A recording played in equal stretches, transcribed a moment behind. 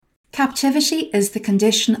Captivity is the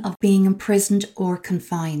condition of being imprisoned or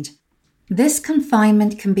confined. This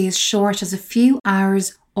confinement can be as short as a few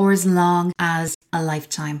hours or as long as a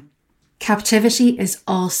lifetime. Captivity is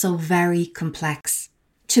also very complex.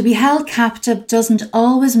 To be held captive doesn't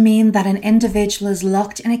always mean that an individual is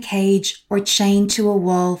locked in a cage or chained to a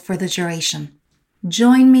wall for the duration.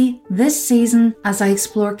 Join me this season as I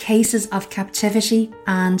explore cases of captivity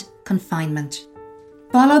and confinement.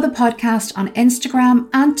 Follow the podcast on Instagram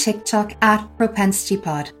and TikTok at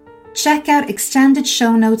PropensityPod. Check out extended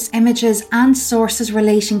show notes, images, and sources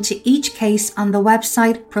relating to each case on the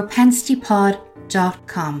website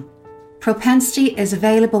propensitypod.com. Propensity is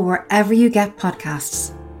available wherever you get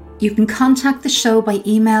podcasts. You can contact the show by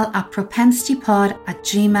email at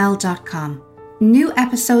propensitypod@gmail.com. New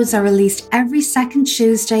episodes are released every second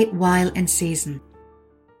Tuesday while in season.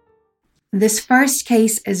 This first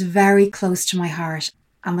case is very close to my heart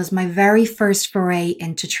and was my very first foray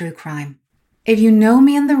into true crime. If you know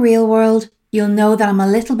me in the real world, you'll know that I'm a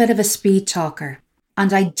little bit of a speed talker,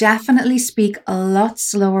 and I definitely speak a lot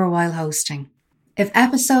slower while hosting. If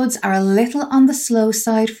episodes are a little on the slow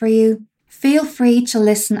side for you, feel free to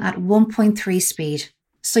listen at 1.3 speed,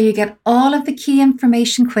 so you get all of the key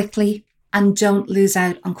information quickly and don't lose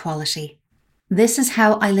out on quality. This is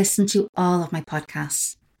how I listen to all of my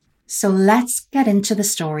podcasts. So let's get into the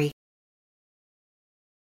story.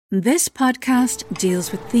 This podcast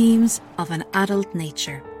deals with themes of an adult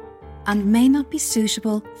nature and may not be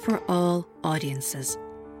suitable for all audiences.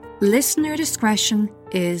 Listener discretion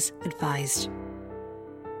is advised.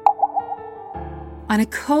 On a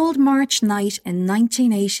cold March night in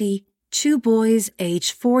 1980, two boys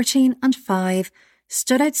aged 14 and 5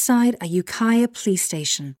 stood outside a Ukiah police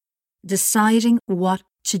station, deciding what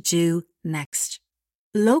to do next.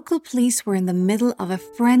 Local police were in the middle of a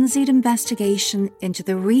frenzied investigation into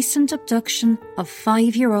the recent abduction of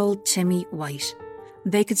 5-year-old Timmy White.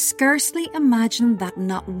 They could scarcely imagine that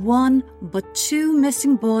not one but two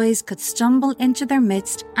missing boys could stumble into their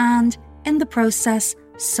midst and, in the process,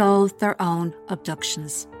 solve their own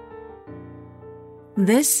abductions.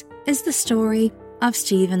 This is the story of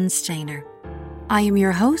Stephen Stayner. I am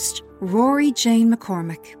your host, Rory Jane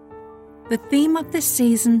McCormick. The theme of this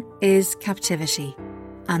season is captivity.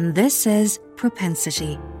 And this is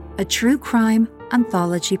Propensity, a true crime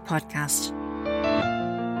anthology podcast.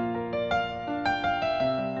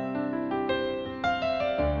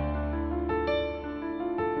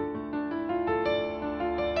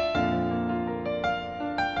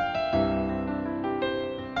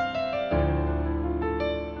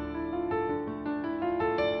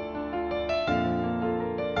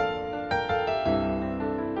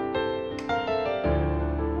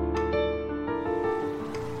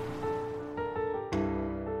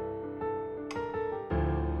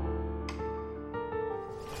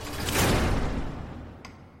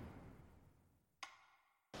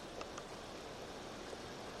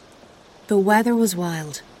 The weather was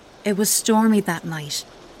wild. It was stormy that night.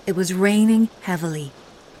 It was raining heavily.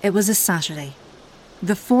 It was a Saturday.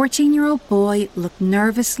 The 14-year-old boy looked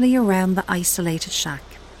nervously around the isolated shack.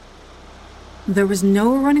 There was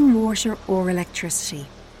no running water or electricity.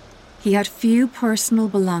 He had few personal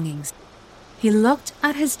belongings. He looked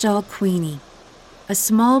at his dog Queenie, a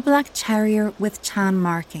small black terrier with tan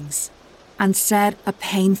markings, and said a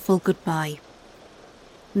painful goodbye.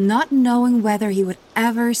 Not knowing whether he would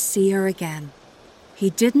ever see her again. He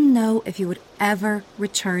didn't know if he would ever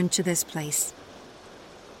return to this place.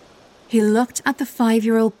 He looked at the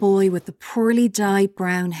 5-year-old boy with the poorly dyed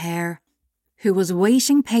brown hair, who was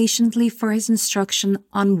waiting patiently for his instruction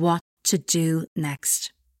on what to do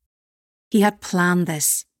next. He had planned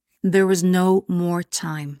this. There was no more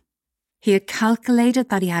time. He had calculated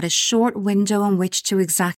that he had a short window in which to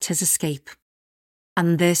exact his escape.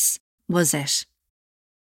 And this was it.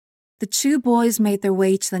 The two boys made their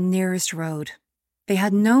way to the nearest road. They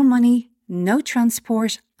had no money, no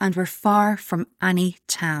transport, and were far from any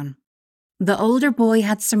town. The older boy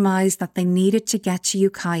had surmised that they needed to get to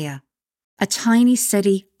Ukiah, a tiny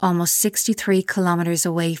city almost 63 kilometers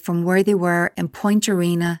away from where they were in Point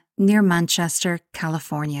Arena near Manchester,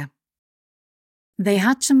 California. They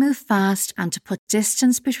had to move fast and to put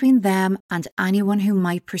distance between them and anyone who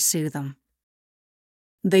might pursue them.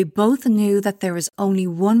 They both knew that there was only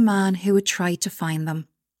one man who would try to find them,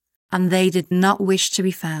 and they did not wish to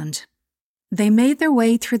be found. They made their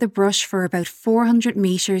way through the brush for about 400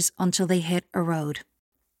 metres until they hit a road.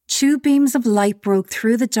 Two beams of light broke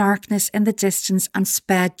through the darkness in the distance and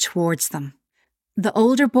sped towards them. The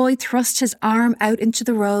older boy thrust his arm out into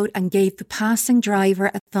the road and gave the passing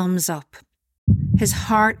driver a thumbs up. His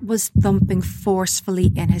heart was thumping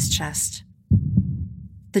forcefully in his chest.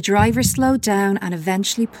 The driver slowed down and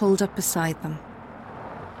eventually pulled up beside them.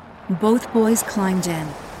 Both boys climbed in.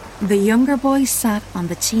 The younger boy sat on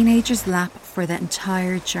the teenager's lap for the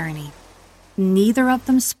entire journey. Neither of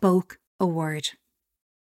them spoke a word.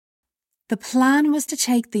 The plan was to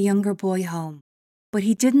take the younger boy home, but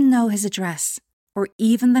he didn't know his address or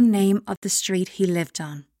even the name of the street he lived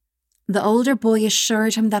on. The older boy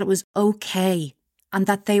assured him that it was okay and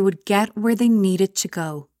that they would get where they needed to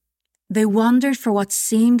go. They wandered for what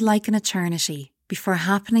seemed like an eternity before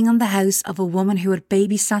happening on the house of a woman who had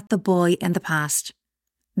babysat the boy in the past.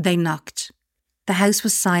 They knocked. The house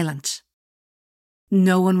was silent.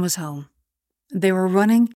 No one was home. They were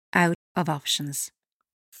running out of options.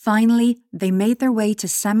 Finally, they made their way to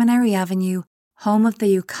Seminary Avenue, home of the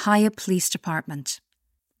Ukiah Police Department.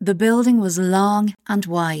 The building was long and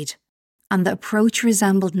wide, and the approach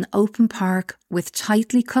resembled an open park with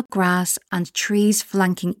tightly cut grass and trees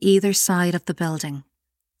flanking either side of the building.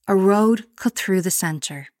 A road cut through the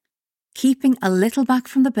centre. Keeping a little back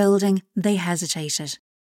from the building, they hesitated,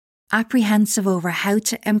 apprehensive over how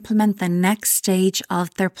to implement the next stage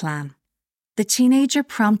of their plan. The teenager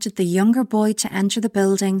prompted the younger boy to enter the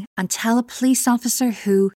building and tell a police officer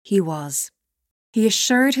who he was. He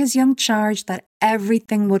assured his young charge that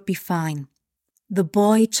everything would be fine. The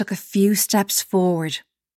boy took a few steps forward,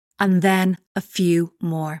 and then a few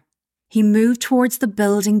more. He moved towards the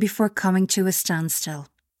building before coming to a standstill.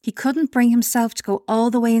 He couldn't bring himself to go all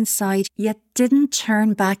the way inside, yet didn't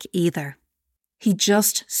turn back either. He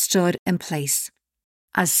just stood in place,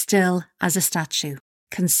 as still as a statue,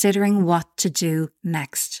 considering what to do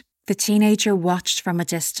next. The teenager watched from a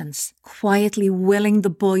distance, quietly willing the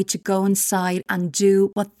boy to go inside and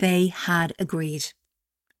do what they had agreed.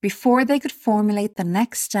 Before they could formulate the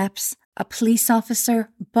next steps, a police officer,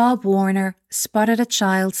 Bob Warner, spotted a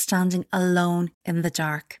child standing alone in the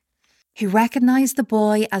dark. He recognised the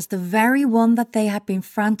boy as the very one that they had been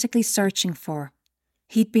frantically searching for.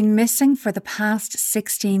 He'd been missing for the past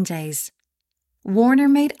 16 days. Warner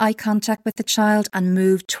made eye contact with the child and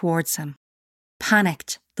moved towards him.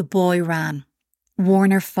 Panicked, the boy ran.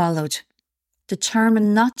 Warner followed,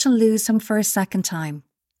 determined not to lose him for a second time.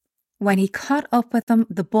 When he caught up with him,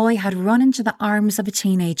 the boy had run into the arms of a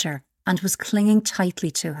teenager and was clinging tightly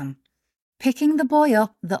to him. Picking the boy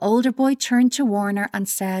up, the older boy turned to Warner and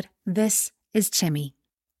said, "This is Timmy."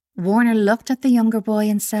 Warner looked at the younger boy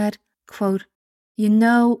and said, quote, "You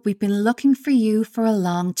know, we've been looking for you for a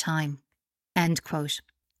long time." End quote.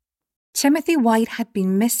 Timothy White had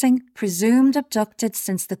been missing, presumed abducted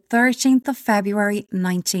since the 13th of February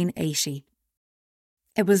 1980.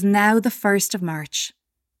 It was now the 1st of March.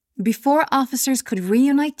 Before officers could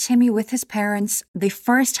reunite Timmy with his parents, they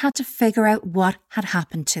first had to figure out what had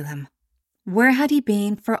happened to him. Where had he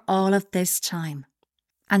been for all of this time?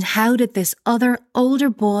 And how did this other, older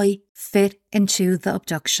boy fit into the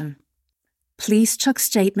abduction? Police took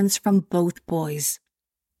statements from both boys.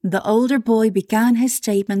 The older boy began his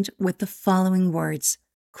statement with the following words,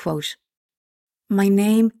 quote, "My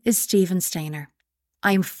name is Stephen Stayner.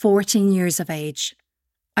 I am 14 years of age.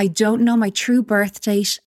 I don't know my true birth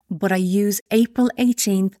date, but I use April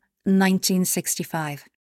 18th, 1965.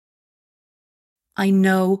 I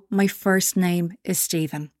know my first name is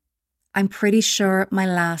Stephen. I'm pretty sure my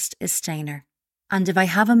last is Stayner. And if I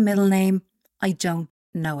have a middle name, I don't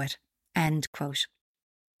know it." End quote.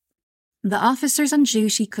 The officers on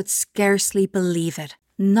duty could scarcely believe it.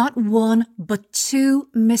 Not one, but two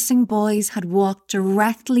missing boys had walked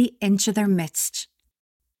directly into their midst.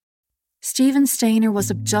 Stephen Stayner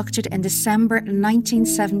was abducted in December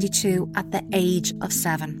 1972 at the age of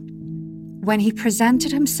 7. When he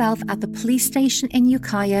presented himself at the police station in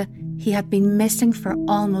Ukiah, he had been missing for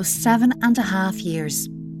almost 7.5 years.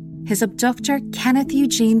 His abductor, Kenneth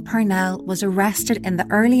Eugene Parnell, was arrested in the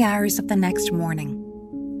early hours of the next morning.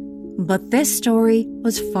 But this story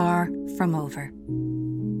was far from over.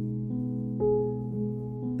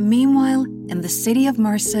 Meanwhile, in the city of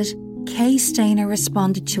Merced, Kay Stayner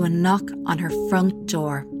responded to a knock on her front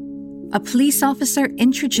door. A police officer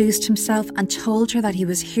introduced himself and told her that he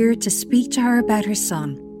was here to speak to her about her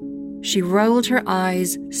son. She rolled her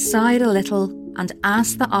eyes, sighed a little, and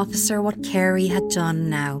asked the officer what Carey had done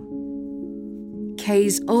now.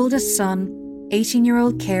 Kay's oldest son,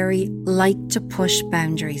 18-year-old Carey, liked to push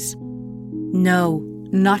boundaries. "No,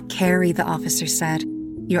 not Carey," the officer said.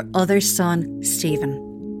 "Your other son, Stephen."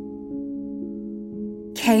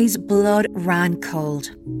 Kay's blood ran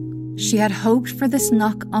cold. She had hoped for this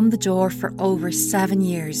knock on the door for over 7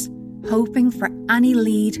 years, hoping for any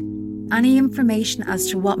lead, any information as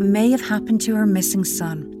to what may have happened to her missing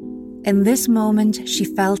son. In this moment, she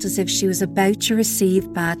felt as if she was about to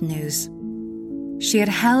receive bad news. She had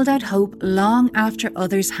held out hope long after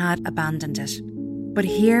others had abandoned it. But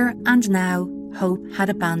here and now, hope had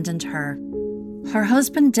abandoned her. Her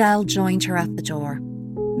husband Del joined her at the door.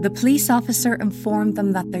 The police officer informed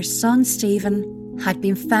them that their son Stephen had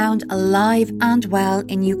been found alive and well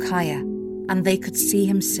in Ukiah, and they could see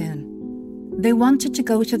him soon. They wanted to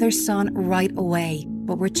go to their son right away,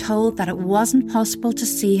 but were told that it wasn't possible to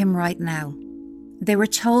see him right now. They were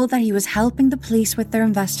told that he was helping the police with their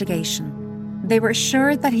investigation. They were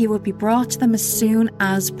assured that he would be brought to them as soon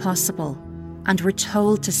as possible, and were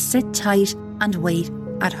told to sit tight and wait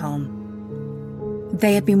at home.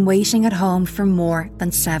 They had been waiting at home for more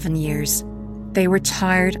than 7 years. They were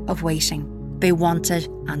tired of waiting. They wanted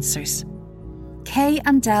answers. Kay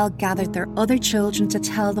and Del gathered their other children to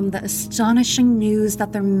tell them the astonishing news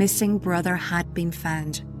that their missing brother had been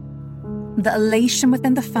found. The elation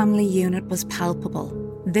within the family unit was palpable.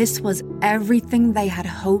 This was everything they had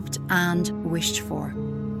hoped and wished for.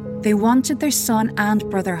 They wanted their son and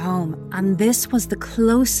brother home, and this was the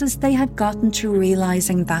closest they had gotten to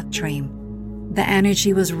realising that dream. The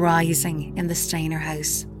energy was rising in the Stayner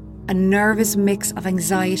house, a nervous mix of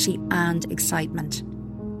anxiety and excitement.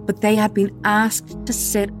 But they had been asked to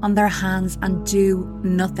sit on their hands and do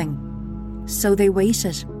nothing. So they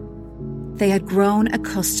waited. They had grown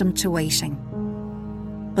accustomed to waiting.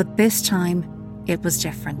 But this time, it was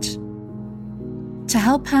different. To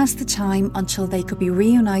help pass the time until they could be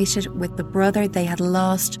reunited with the brother they had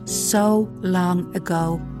lost so long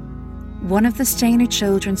ago, one of the Stayner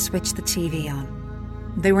children switched the TV on.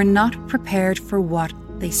 They were not prepared for what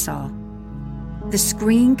they saw. The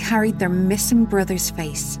screen carried their missing brother's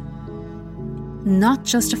face. Not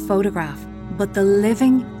just a photograph, but the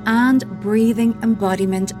living and breathing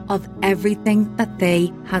embodiment of everything that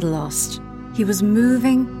they had lost. He was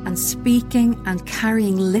moving and speaking and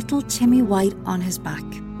carrying little Timmy White on his back.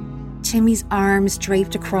 Timmy's arms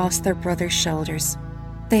draped across their brother's shoulders.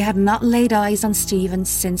 They had not laid eyes on Stephen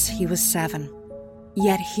since he was 7.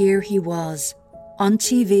 Yet here he was, on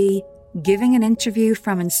TV, giving an interview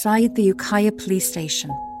from inside the Ukiah police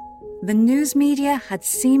station. The news media had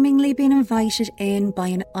seemingly been invited in by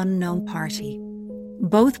an unknown party.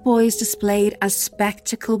 Both boys displayed a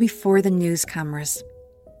spectacle before the news cameras.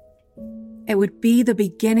 It would be the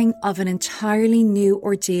beginning of an entirely new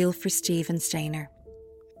ordeal for Stephen Stayner.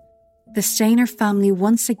 The Stayner family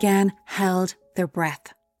once again held their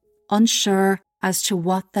breath, unsure as to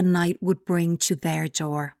what the night would bring to their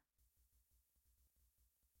door.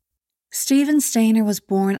 Stephen Stayner was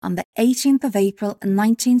born on the 18th of April in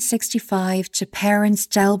 1965 to parents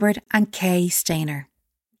Delbert and Kay Stayner.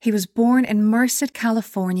 He was born in Merced,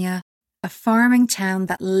 California, a farming town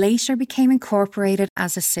that later became incorporated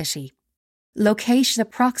as a city. Located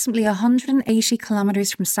approximately 180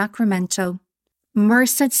 kilometers from Sacramento,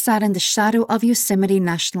 Merced sat in the shadow of Yosemite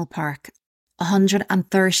National Park,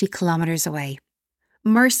 130 kilometers away.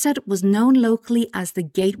 Merced was known locally as the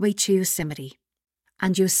gateway to Yosemite,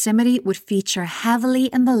 and Yosemite would feature heavily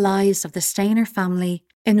in the lives of the Stayner family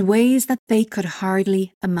in ways that they could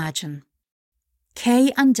hardly imagine.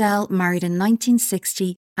 Kay and Del married in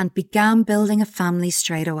 1960 and began building a family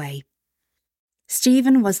straight away.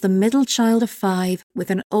 Stephen was the middle child of 5 with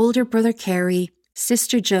an older brother Kerry,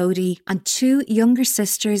 sister Jodie, and 2 younger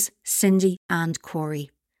sisters, Cindy and Corey.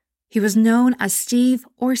 He was known as Steve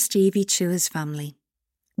or Stevie to his family.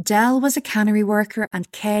 Del was a cannery worker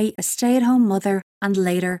and Kay a stay-at-home mother and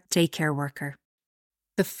later daycare worker.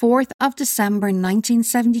 The 4th of December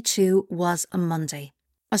 1972 was a Monday.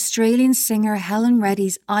 Australian singer Helen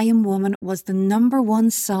Reddy's I Am Woman was the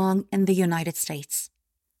 #1 song in the United States.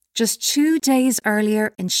 Just 2 days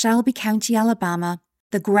earlier in Shelby County, Alabama,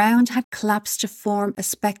 the ground had collapsed to form a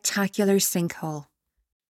spectacular sinkhole.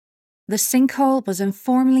 The sinkhole was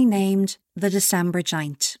informally named the December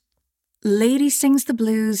Giant. Lady Sings the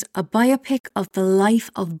Blues, a biopic of the life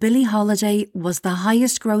of Billie Holiday, was the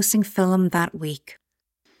highest-grossing film that week.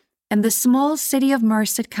 In the small city of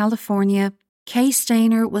Merced, California, Kay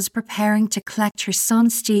Stayner was preparing to collect her son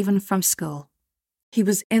Stephen from school. He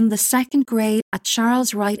was in the 2nd grade at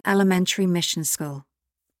Charles Wright Elementary Mission School.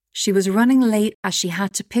 She was running late as she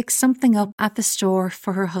had to pick something up at the store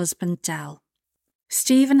for her husband Del.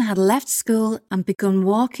 Stephen had left school and begun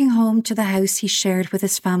walking home to the house he shared with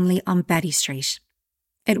his family on Betty Street.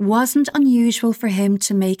 It wasn't unusual for him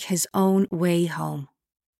to make his own way home.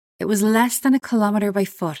 It was less than a kilometre by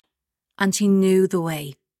foot, and he knew the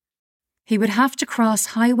way. He would have to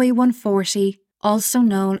cross Highway 140, also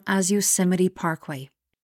known as Yosemite Parkway.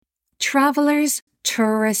 Travellers,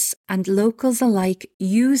 tourists and locals alike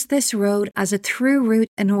used this road as a through route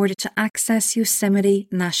in order to access Yosemite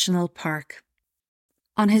National Park.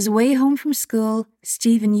 On his way home from school,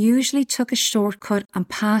 Stephen usually took a shortcut and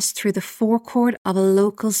passed through the forecourt of a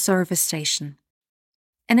local service station.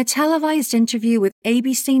 In a televised interview with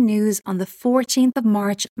ABC News on the 14th of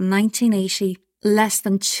March 1980, less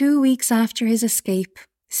than 2 weeks after his escape,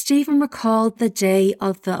 Stephen recalled the day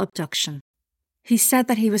of the abduction. He said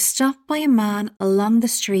that he was stopped by a man along the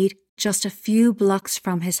street just a few blocks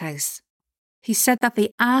from his house. He said that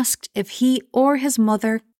they asked if he or his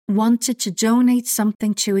mother wanted to donate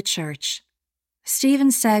something to a church.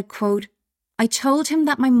 Stephen said, quote, "I told him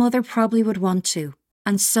that my mother probably would want to,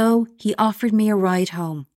 and so he offered me a ride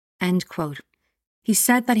home," end quote. He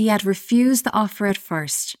said that he had refused the offer at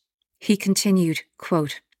first. He continued,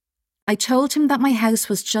 quote, "I told him that my house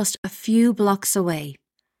was just a few blocks away,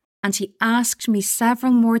 and he asked me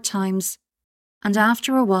several more times, and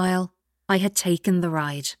after a while, I had taken the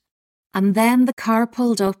ride. And then the car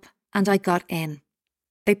pulled up and I got in.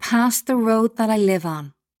 They passed the road that I live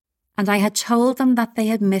on, and I had told them that they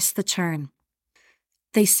had missed the turn.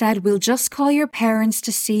 They said, 'We'll just call your parents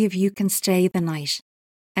to see if you can stay the night,'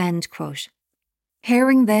 end quote.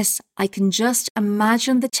 Hearing this, I can just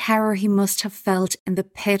imagine the terror he must have felt in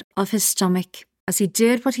the pit of his stomach as he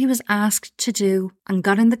did what he was asked to do and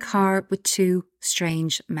got in the car with two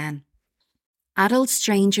strange men. Adult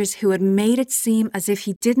strangers who had made it seem as if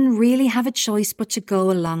he didn't really have a choice but to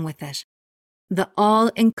go along with it. The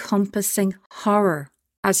all-encompassing horror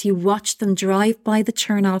as he watched them drive by the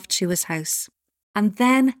turnoff to his house, and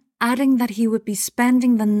then adding that he would be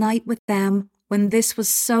spending the night with them when this was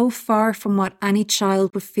so far from what any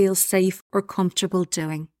child would feel safe or comfortable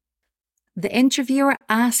doing. The interviewer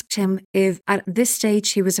asked him if at this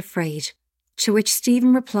stage he was afraid, to which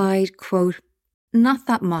Stephen replied, quote, "Not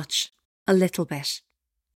that much, a little bit,"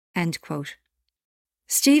 end quote.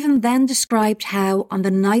 Stephen then described how, on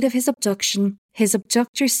the night of his abduction, his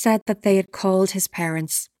abductors said that they had called his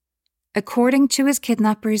parents. According to his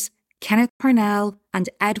kidnappers, Kenneth Parnell and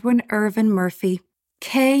Edwin Irvin Murphy,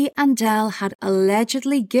 Kay and Dell had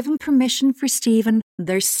allegedly given permission for Stephen,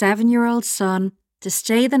 their 7-year-old son, to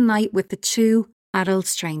stay the night with the two adult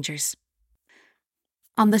strangers.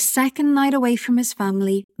 On the second night away from his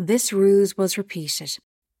family, this ruse was repeated,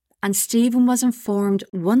 and Stephen was informed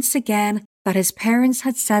once again that his parents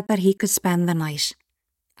had said that he could spend the night.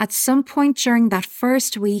 At some point during that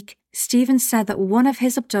first week, Stephen said that one of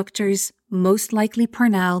his abductors, most likely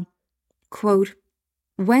Parnell, quote,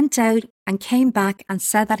 "went out and came back and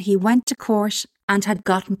said that he went to court and had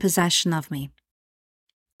gotten possession of me,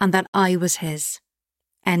 and that I was his,"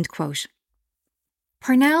 end quote.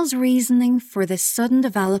 Parnell's reasoning for this sudden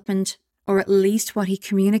development, or at least what he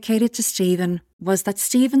communicated to Stephen, was that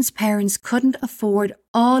Stephen's parents couldn't afford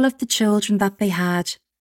all of the children that they had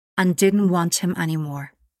and didn't want him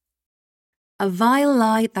anymore. A vile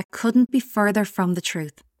lie that couldn't be further from the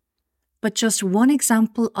truth, but just one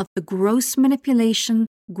example of the gross manipulation,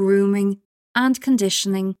 grooming, and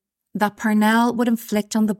conditioning that Parnell would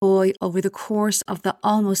inflict on the boy over the course of the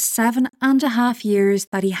almost 7.5 years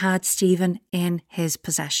that he had Stephen in his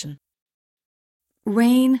possession.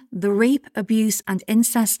 RAIN, the Rape, Abuse and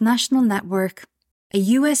Incest National Network, a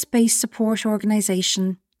US-based support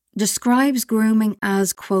organisation, describes grooming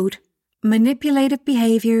as, quote, "manipulative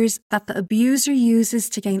behaviours that the abuser uses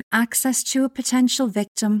to gain access to a potential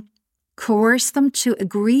victim, coerce them to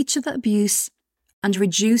agree to the abuse, and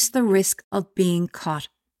reduce the risk of being caught,"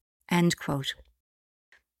 end quote.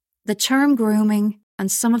 The term grooming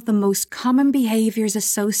and some of the most common behaviours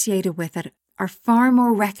associated with it are far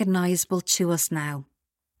more recognisable to us now.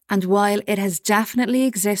 And while it has definitely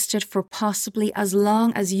existed for possibly as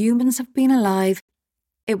long as humans have been alive,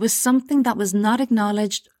 it was something that was not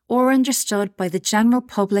acknowledged or understood by the general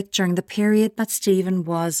public during the period that Stephen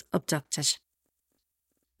was abducted.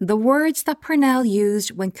 The words that Parnell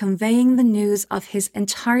used when conveying the news of his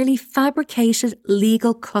entirely fabricated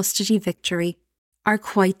legal custody victory are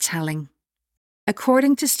quite telling.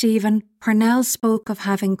 According to Stephen, Parnell spoke of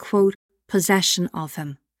having, quote, "possession of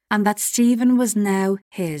him," and that Stephen was now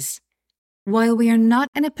his. While we are not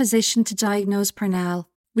in a position to diagnose Parnell,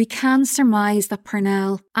 we can surmise that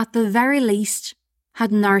Parnell, at the very least,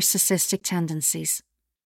 had narcissistic tendencies.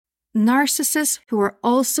 Narcissists who are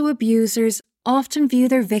also abusers often view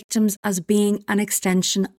their victims as being an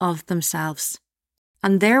extension of themselves,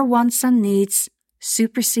 and their wants and needs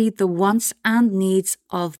supersede the wants and needs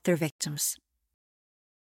of their victims.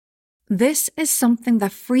 This is something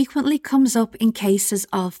that frequently comes up in cases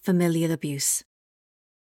of familial abuse.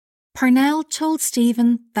 Parnell told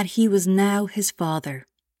Stephen that he was now his father,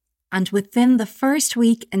 and within the first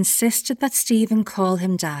week insisted that Stephen call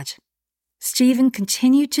him Dad. Stephen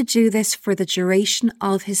continued to do this for the duration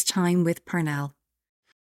of his time with Parnell.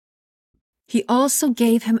 He also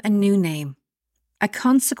gave him a new name, a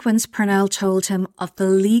consequence Purnell told him of the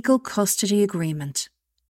legal custody agreement.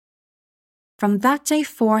 From that day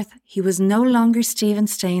forth, he was no longer Stephen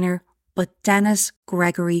Stayner, but Dennis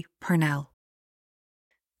Gregory Purnell.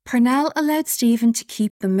 Purnell allowed Stephen to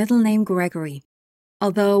keep the middle name Gregory,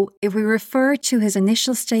 although if we refer to his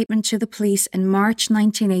initial statement to the police in March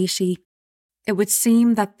 1980, it would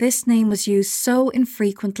seem that this name was used so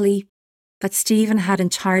infrequently that Stephen had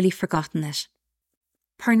entirely forgotten it.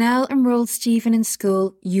 Purnell enrolled Stephen in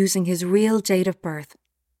school using his real date of birth,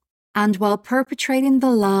 and while perpetrating the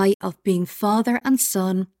lie of being father and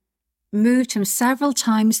son, moved him several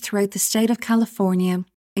times throughout the state of California,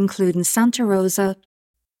 including Santa Rosa,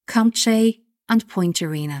 Campeche, and Point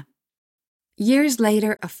Arena. Years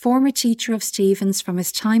later, a former teacher of Stephen's from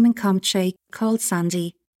his time in Campeche, called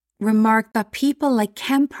Sandy, remarked that people like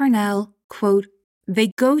Ken Purnell, quote,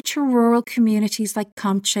 they go to rural communities like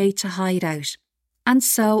Campeche to hide out. And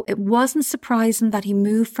so it wasn't surprising that he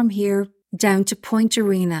moved from here down to Point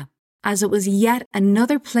Arena, as it was yet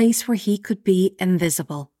another place where he could be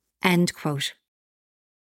invisible. End quote.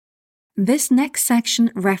 This next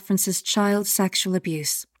section references child sexual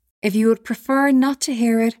abuse. If you would prefer not to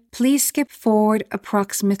hear it, please skip forward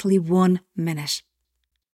approximately 1 minute.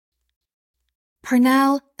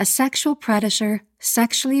 Purnell, a sexual predator,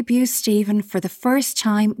 sexually abused Stephen for the first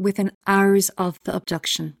time within hours of the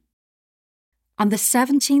abduction. On the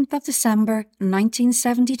 17th of December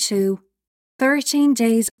 1972, 13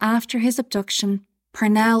 days after his abduction,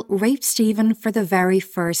 Purnell raped Stephen for the very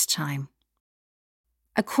first time.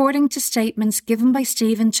 According to statements given by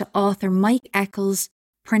Stephen to author Mike Eccles,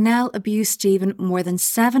 Purnell abused Stephen more than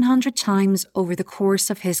 700 times over the course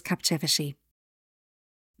of his captivity.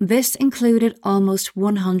 This included almost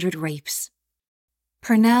 100 rapes.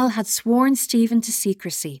 Purnell had sworn Stephen to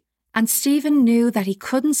secrecy, and Stephen knew that he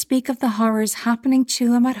couldn't speak of the horrors happening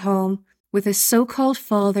to him at home with his so-called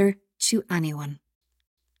father to anyone.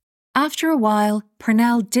 After a while,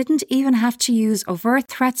 Purnell didn't even have to use overt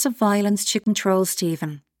threats of violence to control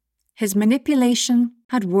Stephen. His manipulation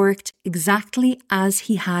had worked exactly as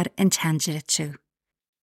he had intended it to.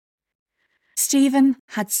 Stephen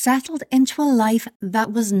had settled into a life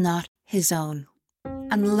that was not his own,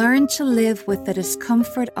 and learned to live with the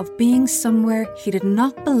discomfort of being somewhere he did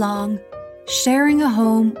not belong, sharing a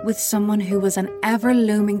home with someone who was an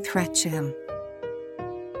ever-looming threat to him.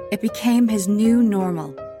 It became his new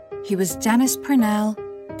normal. He was Dennis Purnell,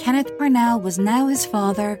 Kenneth Purnell was now his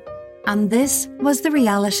father, and this was the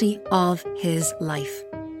reality of his life.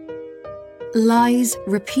 Lies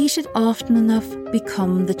repeated often enough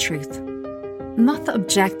become the truth. Not the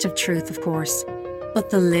objective truth, of course, but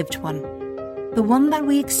the lived one. The one that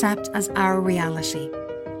we accept as our reality.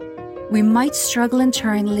 We might struggle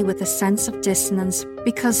internally with a sense of dissonance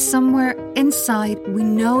because somewhere inside we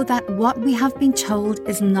know that what we have been told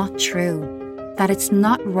is not true, that it's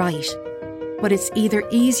not right, but it's either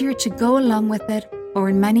easier to go along with it or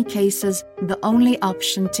in many cases the only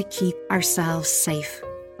option to keep ourselves safe.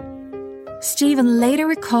 Stephen later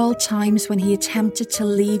recalled times when he attempted to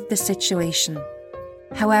leave the situation.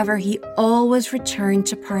 However, he always returned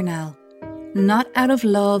to Purnell, not out of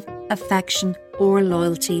love, affection, or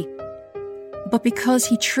loyalty, but because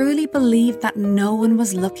he truly believed that no one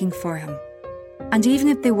was looking for him. And even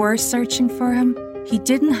if they were searching for him, he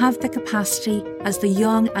didn't have the capacity, as the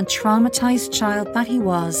young and traumatized child that he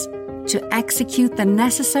was, to execute the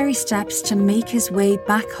necessary steps to make his way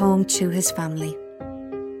back home to his family.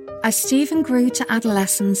 As Stephen grew to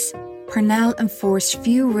adolescence, Purnell enforced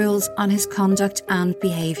few rules on his conduct and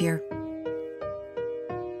behaviour.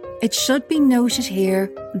 It should be noted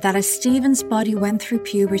here that as Stephen's body went through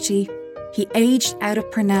puberty, he aged out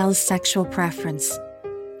of Purnell's sexual preference,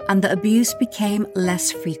 and the abuse became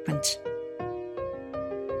less frequent.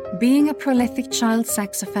 Being a prolific child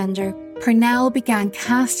sex offender, Purnell began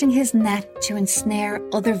casting his net to ensnare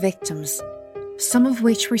other victims, some of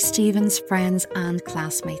which were Stephen's friends and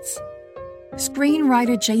classmates.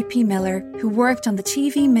 Screenwriter J.P. Miller, who worked on the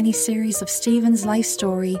TV miniseries of Stephen's life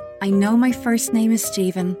story, I Know My First Name is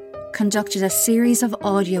Stephen, conducted a series of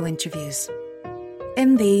audio interviews.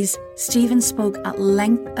 In these, Stephen spoke at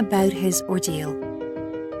length about his ordeal.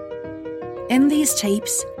 In these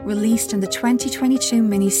tapes, released in the 2022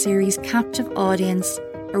 miniseries Captive Audience,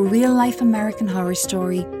 a real-life American horror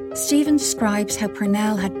story, Stephen describes how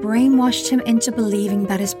Purnell had brainwashed him into believing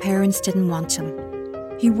that his parents didn't want him.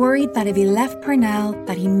 He worried that if he left Purnell,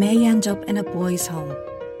 that he may end up in a boys' home,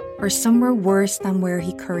 or somewhere worse than where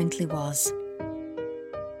he currently was.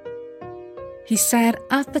 He said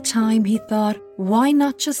at the time he thought, why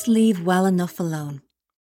not just leave well enough alone?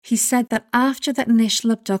 He said that after the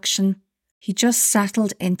initial abduction, He just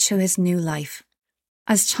settled into his new life.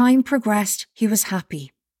 As time progressed, he was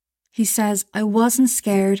happy. He says, "I wasn't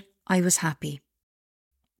scared, I was happy."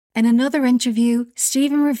 In another interview,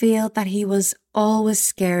 Stephen revealed that he was always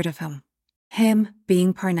scared of him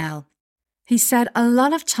being Parnell. He said, "A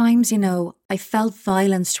lot of times, I felt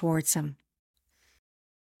violence towards him."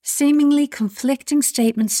 Seemingly conflicting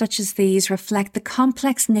statements such as these reflect the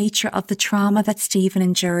complex nature of the trauma that Stephen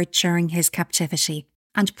endured during his captivity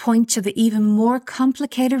and point to the even more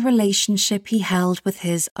complicated relationship he held with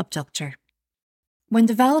his abductor. When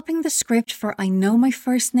developing the script for I Know My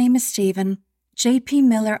First Name is Stephen, J.P.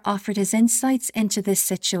 Miller offered his insights into this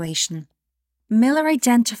situation. Miller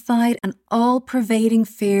identified an all-pervading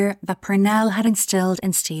fear that Parnell had instilled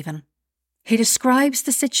in Stephen. He describes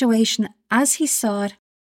the situation as he saw it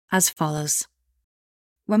as follows.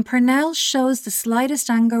 When Parnell shows the slightest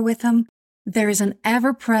anger with him, there is an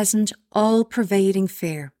ever-present, all-pervading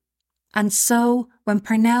fear. And so, when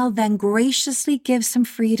Parnell then graciously gives him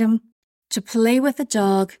freedom to play with a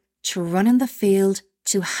dog, to run in the field,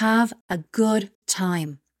 to have a good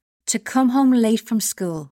time, to come home late from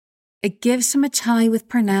school, it gives him a tie with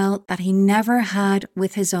Parnell that he never had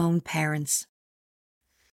with his own parents.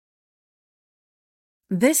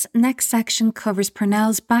 This next section covers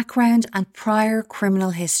Parnell's background and prior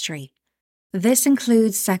criminal history. This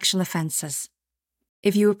includes sexual offences.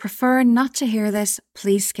 If you would prefer not to hear this,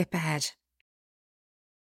 please skip ahead.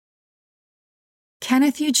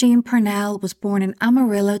 Kenneth Eugene Parnell was born in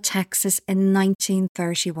Amarillo, Texas in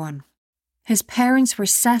 1931. His parents were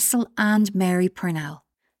Cecil and Mary Parnell.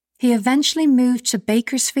 He eventually moved to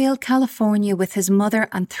Bakersfield, California with his mother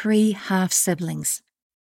and 3 half-siblings.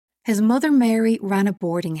 His mother Mary ran a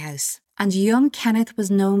boarding house, and young Kenneth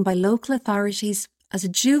was known by local authorities as a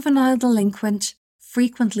juvenile delinquent,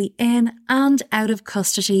 frequently in and out of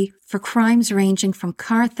custody for crimes ranging from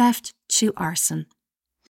car theft to arson.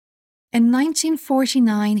 In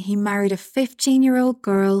 1949, he married a 15-year-old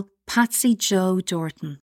girl, Patsy Jo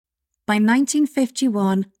Dorton. By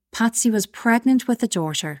 1951, Patsy was pregnant with a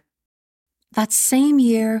daughter. That same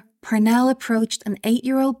year, Parnell approached an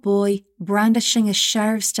 8-year-old boy brandishing a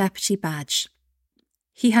sheriff's deputy badge.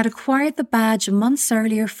 He had acquired the badge months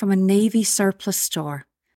earlier from a Navy surplus store.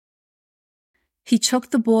 He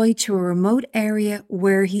took the boy to a remote area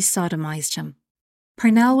where he sodomized him.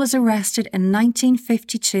 Parnell was arrested in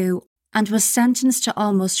 1952 and was sentenced to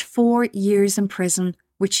almost 4 years in prison,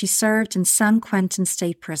 which he served in San Quentin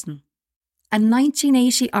State Prison. A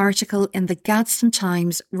 1980 article in the Gadsden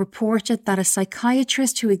Times reported that a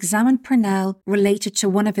psychiatrist who examined Parnell related to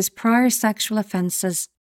one of his prior sexual offences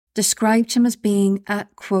described him as being a,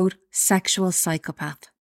 quote, sexual psychopath.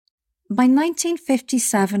 By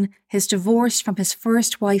 1957, his divorce from his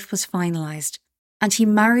first wife was finalised, and he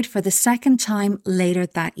married for the second time later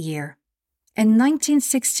that year. In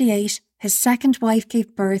 1968, his second wife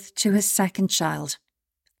gave birth to his second child.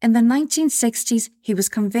 In the 1960s, he was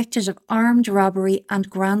convicted of armed robbery and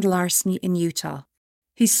grand larceny in Utah.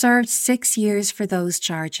 He served 6 years for those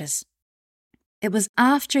charges. It was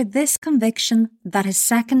after this conviction that his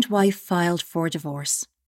second wife filed for divorce.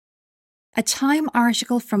 A Time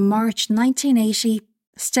article from March 1980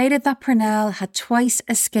 stated that Parnell had twice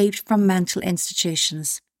escaped from mental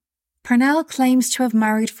institutions. Parnell claims to have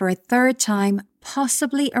married for a third time,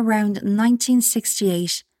 possibly around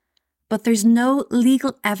 1968, but there's no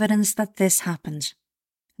legal evidence that this happened.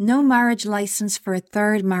 No marriage license for a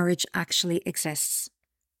third marriage actually exists.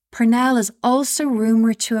 Parnell is also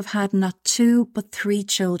rumoured to have had not 2 but 3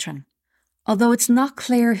 children, although it's not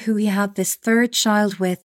clear who he had this third child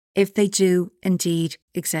with, if they do indeed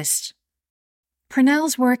exist.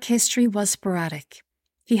 Parnell's work history was sporadic.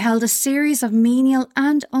 He held a series of menial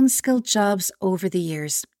and unskilled jobs over the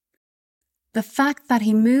years. The fact that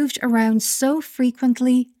he moved around so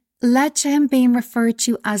frequently led to him being referred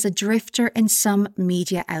to as a drifter in some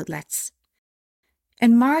media outlets.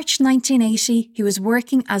 In March 1980, he was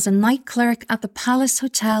working as a night clerk at the Palace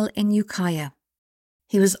Hotel in Ukiah.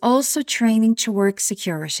 He was also training to work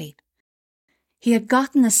security. He had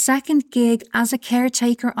gotten a second gig as a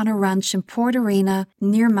caretaker on a ranch in Port Arena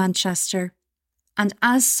near Manchester, and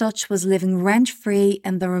as such was living rent-free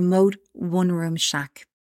in the remote one-room shack.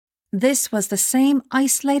 This was the same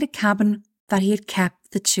isolated cabin that he had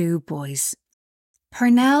kept the 2 boys.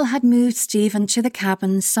 Parnell had moved Stephen to the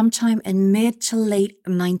cabin sometime in mid to late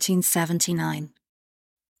 1979.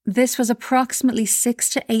 This was approximately 6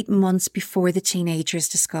 to 8 months before the teenager's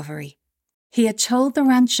discovery. He had told the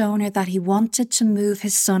ranch owner that he wanted to move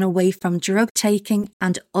his son away from drug-taking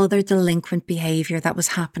and other delinquent behaviour that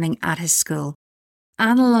was happening at his school.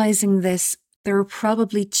 Analysing this, there were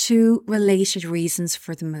probably 2 related reasons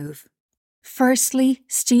for the move. Firstly,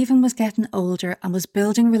 Stephen was getting older and was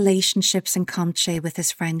building relationships in Comche with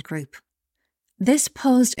his friend group. This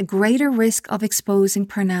posed a greater risk of exposing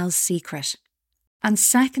Purnell's secret. And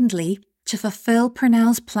secondly, to fulfill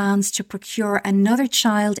Purnell's plans to procure another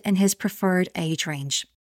child in his preferred age range.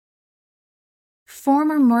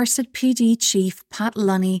 Former Merced PD Chief Pat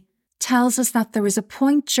Lunny tells us that there was a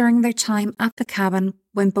point during their time at the cabin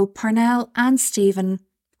when both Purnell and Stephen,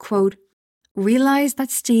 quote, realised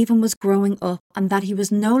that Stephen was growing up and that he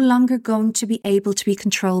was no longer going to be able to be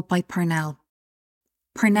controlled by Purnell.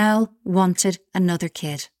 Purnell wanted another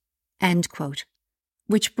kid, end quote.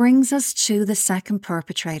 Which brings us to the second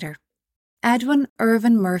perpetrator. Edwin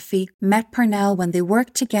Irvin Murphy met Purnell when they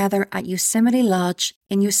worked together at Yosemite Lodge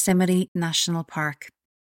in Yosemite National Park.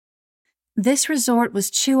 This resort was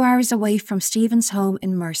 2 hours away from Stephen's home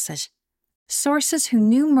in Merced. Sources who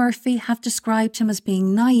knew Murphy have described him as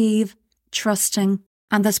being naive, trusting,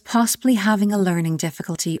 and as possibly having a learning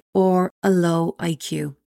difficulty or a low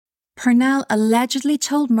IQ. Purnell allegedly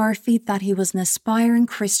told Murphy that he was an aspiring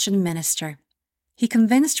Christian minister. He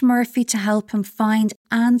convinced Murphy to help him find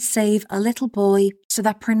and save a little boy so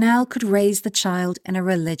that Purnell could raise the child in a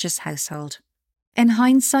religious household. In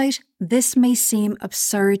hindsight, this may seem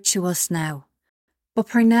absurd to us now, but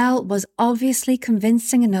Purnell was obviously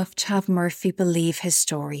convincing enough to have Murphy believe his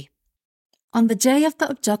story. On the day of the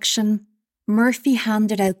abduction, Murphy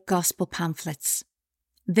handed out gospel pamphlets.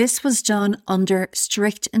 This was done under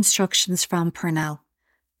strict instructions from Purnell.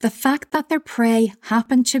 The fact that their prey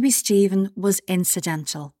happened to be Stephen was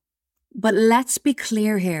incidental. But let's be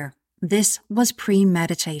clear here, this was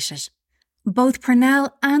premeditated. Both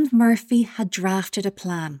Purnell and Murphy had drafted a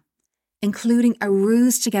plan, including a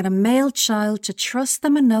ruse to get a male child to trust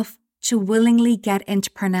them enough to willingly get into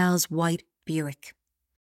Purnell's white Buick.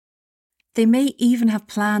 They may even have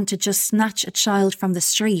planned to just snatch a child from the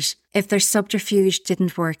street if their subterfuge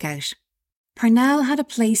didn't work out. Purnell had a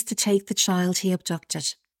place to take the child he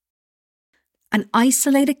abducted. An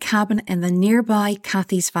isolated cabin in the nearby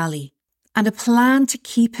Cathy's Valley, and a plan to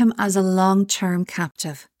keep him as a long-term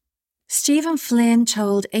captive. Stephen Flynn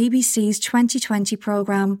told ABC's 2020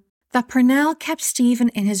 programme that Purnell kept Stephen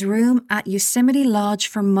in his room at Yosemite Lodge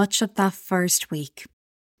for much of that first week.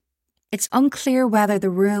 It's unclear whether the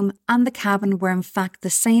room and the cabin were in fact the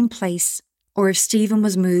same place or if Stephen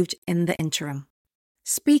was moved in the interim.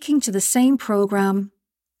 Speaking to the same programme,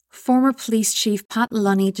 former police chief Pat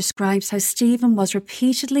Lunny describes how Stephen was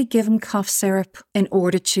repeatedly given cough syrup in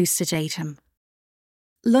order to sedate him.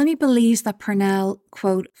 Lunny believes that Purnell,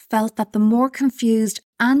 quote, felt that the more confused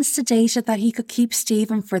and sedated that he could keep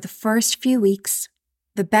Stephen for the first few weeks,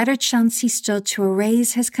 the better chance he stood to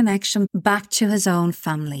erase his connection back to his own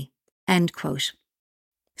family, end quote.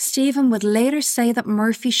 Stephen would later say that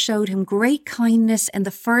Murphy showed him great kindness in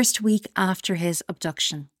the first week after his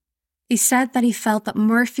abduction. He said that he felt that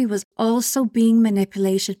Murphy was also being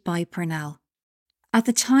manipulated by Purnell. At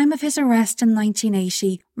the time of his arrest in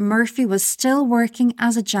 1980, Murphy was still working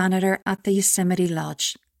as a janitor at the Yosemite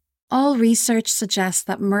Lodge. All research suggests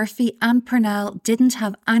that Murphy and Purnell didn't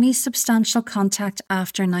have any substantial contact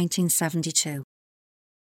after 1972.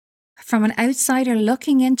 From an outsider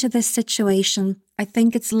looking into this situation, I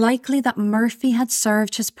think it's likely that Murphy had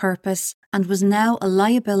served his purpose and was now a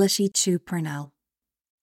liability to Purnell.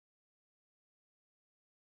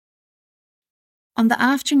 On the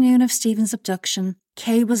afternoon of Stephen's abduction,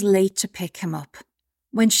 Kay was late to pick him up.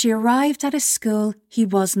 When she arrived at his school, he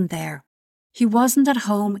wasn't there. He wasn't at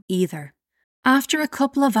home either. After a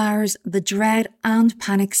couple of hours, the dread and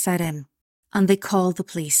panic set in, and they called the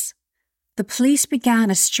police. The police began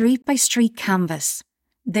a street-by-street canvass.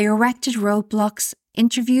 They erected roadblocks,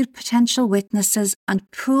 interviewed potential witnesses, and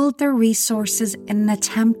pooled their resources in an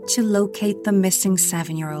attempt to locate the missing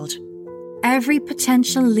 7-year-old. Every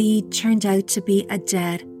potential lead turned out to be a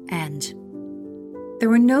dead end. There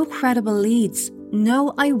were no credible leads,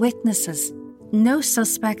 no eyewitnesses, no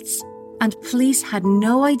suspects, and police had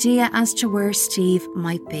no idea as to where Steve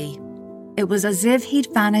might be. It was as if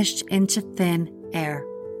he'd vanished into thin air.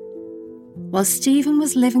 While Stephen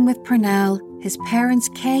was living with Purnell, his parents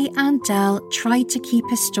Kay and Del tried to keep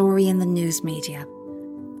his story in the news media.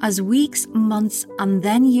 As weeks, months, and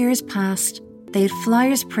then years passed, they had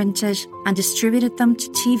flyers printed and distributed them to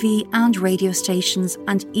TV and radio stations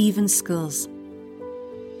and even schools.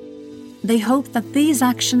 They hoped that these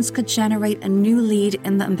actions could generate a new lead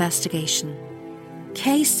in the investigation.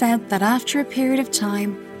 Kay said that after a period of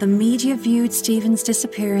time, the media viewed Stephen's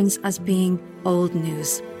disappearance as being old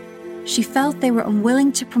news. She felt they were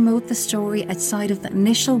unwilling to promote the story outside of the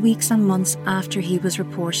initial weeks and months after he was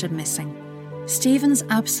reported missing. Stephen's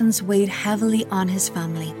absence weighed heavily on his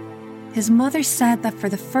family. his mother said that for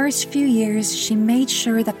the first few years she made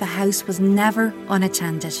sure that the house was never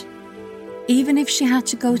unattended. Even if she had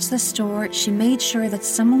to go to the store, she made sure that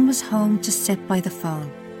someone was home to sit by the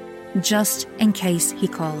phone, just in case he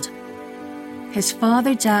called. His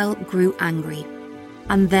father, Del, grew angry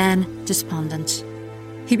and then despondent.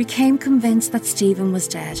 He became convinced that Stephen was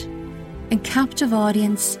dead. In captive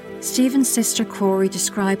audience, Stephen's sister Corey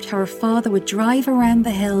described how her father would drive around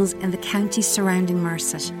the hills in the counties surrounding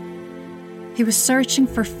Merced. He was searching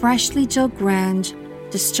for freshly dug ground,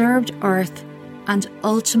 disturbed earth, and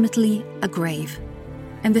ultimately a grave.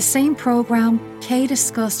 In the same programme, Kay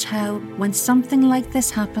discussed how, when something like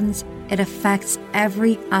this happens, it affects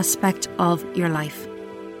every aspect of your life.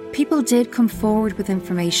 People did come forward with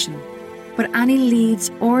information, but any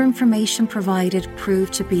leads or information provided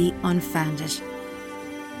proved to be unfounded.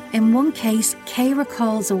 In one case, Kay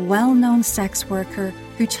recalls a well-known sex worker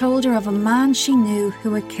who told her of a man she knew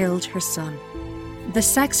who had killed her son. The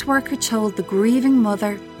sex worker told the grieving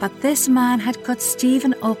mother that this man had cut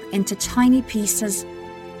Stephen up into tiny pieces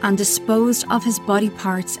and disposed of his body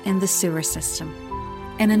parts in the sewer system.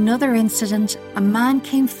 In another incident, a man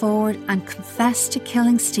came forward and confessed to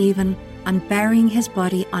killing Stephen and burying his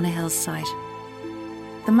body on a hillside.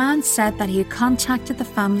 The man said that he had contacted the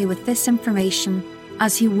family with this information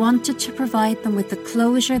as he wanted to provide them with the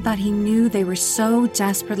closure that he knew they were so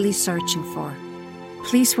desperately searching for.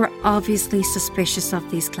 Police were obviously suspicious of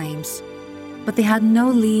these claims, but they had no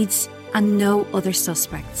leads and no other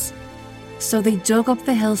suspects. So they dug up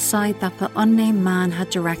the hillside that the unnamed man had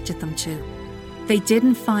directed them to. They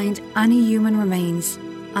didn't find any human remains,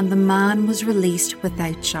 and the man was released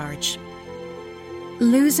without charge.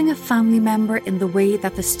 Losing a family member in the way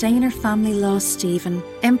that the Stayner family lost Stephen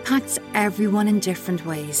impacts everyone in different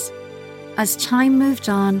ways. As time moved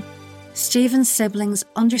on, Stephen's siblings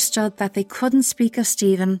understood that they couldn't speak of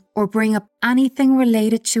Stephen or bring up anything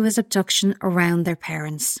related to his abduction around their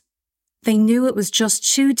parents. They knew it was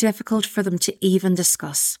just too difficult for them to even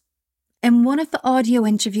discuss. In one of the audio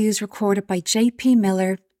interviews recorded by J.P.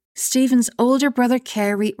 Miller, Stephen's older brother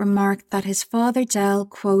Carey remarked that his father Del,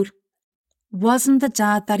 quote, wasn't the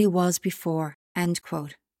dad that he was before, end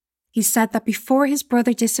quote. He said that before his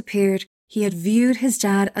brother disappeared, he had viewed his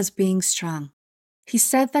dad as being strong. He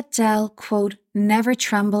said that Del, quote, never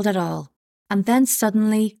trembled at all. And then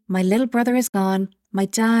suddenly, my little brother is gone, my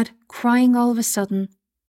dad crying all of a sudden.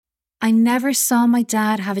 I never saw my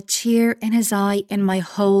dad have a tear in his eye in my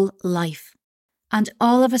whole life. And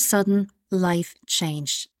all of a sudden, life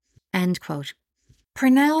changed, end quote.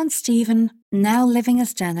 Purnell and Stephen, now living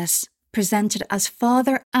as Dennis, presented as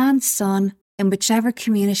father and son in whichever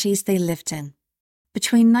communities they lived in.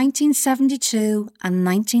 Between 1972 and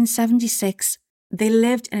 1976, they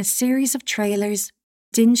lived in a series of trailers,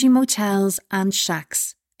 dingy motels and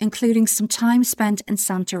shacks, including some time spent in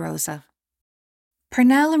Santa Rosa.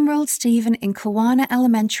 Purnell enrolled Stephen in Kawana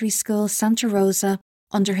Elementary School, Santa Rosa,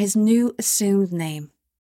 under his new assumed name.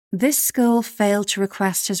 This school failed to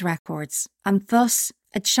request his records, and thus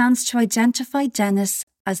a chance to identify Dennis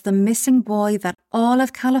as the missing boy that all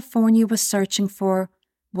of California was searching for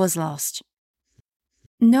was lost.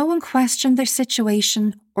 No one questioned their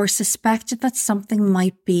situation or suspected that something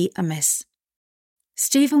might be amiss.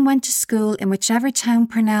 Stephen went to school in whichever town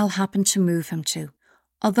Purnell happened to move him to,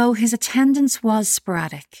 although his attendance was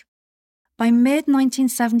sporadic. By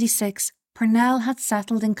mid-1976, Purnell had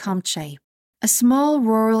settled in Comche, a small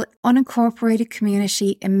rural unincorporated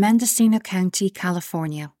community in Mendocino County,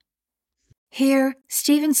 California. Here,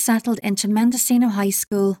 Stephen settled into Mendocino High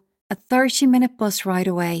School, a 30-minute bus ride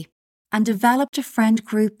away, and developed a friend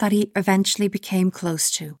group that he eventually became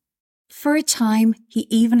close to. For a time, he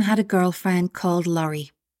even had a girlfriend called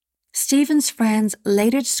Laurie. Stephen's friends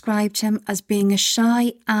later described him as being a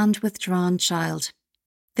shy and withdrawn child.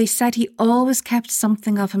 They said he always kept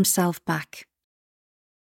something of himself back.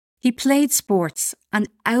 He played sports and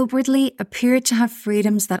outwardly appeared to have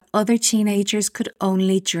freedoms that other teenagers could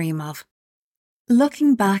only dream of.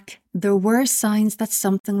 Looking back, there were signs that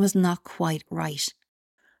something was not quite right,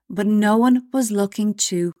 but no one was looking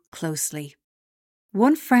too closely.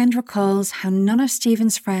 One friend recalls how none of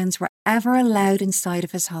Stephen's friends were ever allowed inside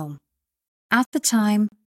of his home. At the time,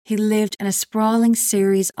 he lived in a sprawling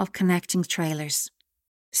series of connecting trailers.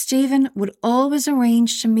 Stephen would always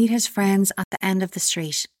arrange to meet his friends at the end of the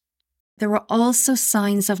street. There were also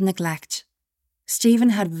signs of neglect. Stephen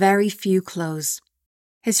had very few clothes.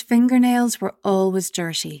 His fingernails were always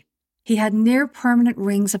dirty. He had near-permanent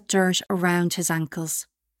rings of dirt around his ankles.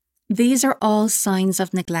 These are all signs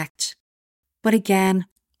of neglect. But again,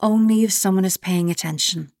 only if someone is paying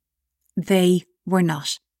attention. They were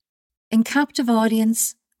not. In captive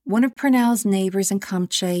audience, one of Purnell's neighbours in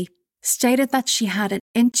Comche, stated that she had an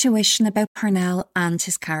intuition about Purnell and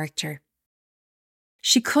his character.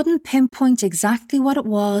 She couldn't pinpoint exactly what it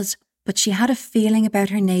was, but she had a feeling about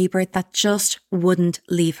her neighbour that just wouldn't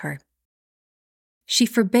leave her. She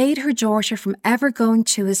forbade her daughter from ever going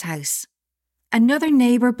to his house. Another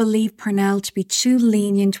neighbour believed Purnell to be too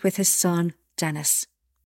lenient with his son, Dennis.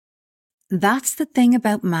 That's the thing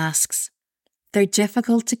about masks. They're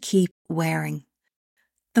difficult to keep wearing.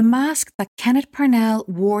 The mask that Kenneth Purnell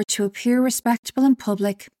wore to appear respectable in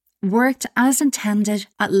public worked as intended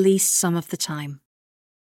at least some of the time.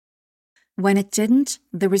 When it didn't,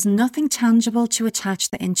 there was nothing tangible to attach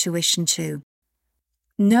the intuition to.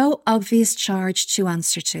 No obvious charge to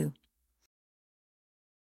answer to.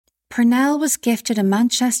 Purnell was gifted a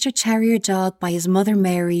Manchester Terrier dog by his mother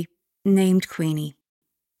Mary, named Queenie.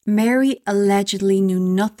 Mary allegedly knew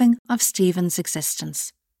nothing of Stephen's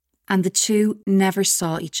existence, and the two never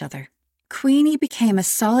saw each other. Queenie became a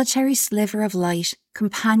solitary sliver of light,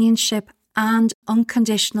 companionship, and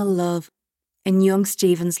unconditional love in young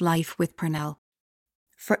Stephen's life with Purnell.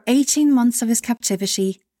 For 18 months of his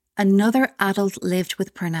captivity, another adult lived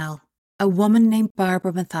with Purnell, a woman named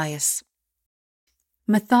Barbara Matthias.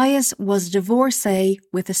 Matthias was a divorcee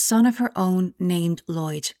with a son of her own named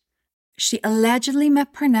Lloyd. She allegedly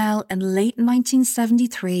met Purnell in late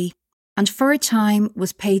 1973 and for a time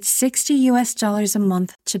was paid $60 a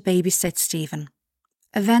month to babysit Stephen.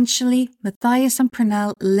 Eventually, Matthias and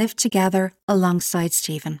Purnell lived together alongside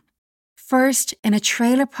Stephen. First in a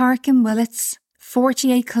trailer park in Willits,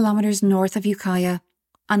 48 kilometres north of Ukiah,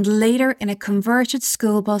 and later in a converted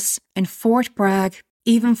school bus in Fort Bragg,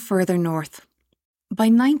 even further north. By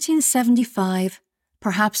 1975,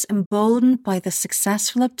 perhaps emboldened by the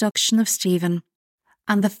successful abduction of Stephen,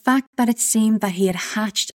 and the fact that it seemed that he had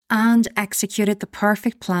hatched and executed the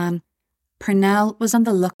perfect plan, Purnell was on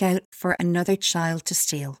the lookout for another child to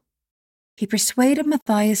steal. He persuaded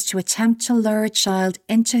Matthias to attempt to lure a child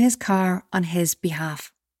into his car on his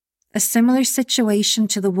behalf, a similar situation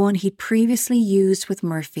to the one he'd previously used with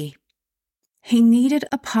Murphy. He needed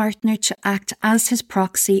a partner to act as his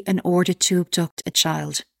proxy in order to abduct a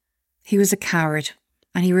child. He was a coward,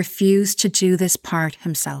 and he refused to do this part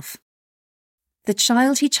himself. The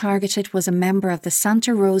child he targeted was a member of the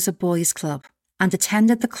Santa Rosa Boys Club and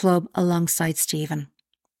attended the club alongside Stephen.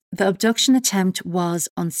 The abduction attempt was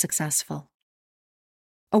unsuccessful.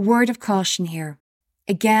 A word of caution here.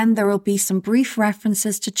 Again, there will be some brief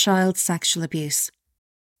references to child sexual abuse.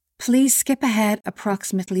 Please skip ahead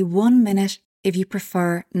approximately 1 minute if you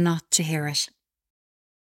prefer not to hear it.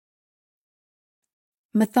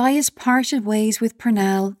 Matthias parted ways with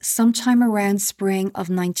Purnell sometime around spring of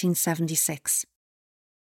 1976.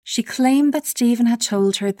 She claimed that Stephen had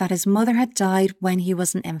told her that his mother had died when he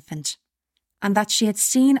was an infant, and that she had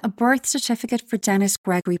seen a birth certificate for Dennis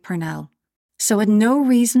Gregory Purnell, so had no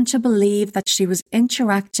reason to believe that she was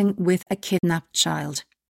interacting with a kidnapped child.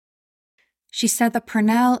 She said that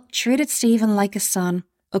Purnell treated Stephen like a son,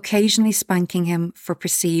 occasionally spanking him for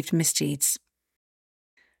perceived misdeeds.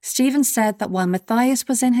 Stephen said that while Matthias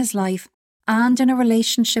was in his life and in a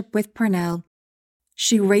relationship with Purnell,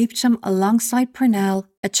 she raped him alongside Purnell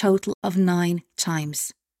a total of 9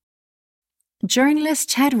 times. Journalist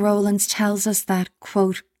Ted Rowlands tells us that,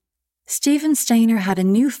 quote, Stephen Stayner had a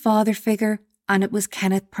new father figure, and it was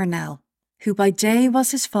Kenneth Purnell, who by day was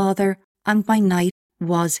his father and by night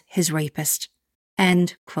was his rapist.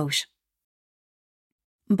 End quote.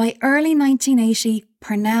 By early 1980,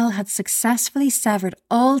 Purnell had successfully severed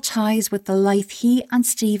all ties with the life he and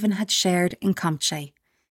Stephen had shared in Comche.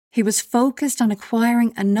 He was focused on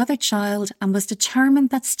acquiring another child and was determined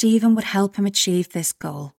that Stephen would help him achieve this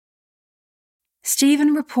goal.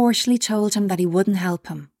 Stephen reportedly told him that he wouldn't help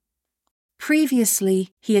him. Previously,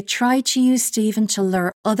 he had tried to use Stephen to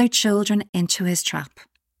lure other children into his trap.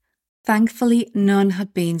 Thankfully, none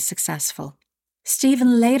had been successful.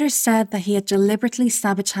 Stephen later said that he had deliberately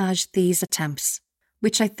sabotaged these attempts,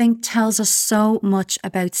 which I think tells us so much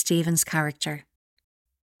about Stephen's character.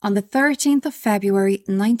 On the 13th of February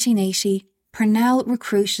 1980, Purnell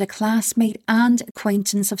recruited a classmate and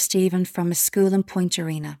acquaintance of Stephen from a school in Point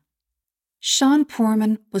Arena. Sean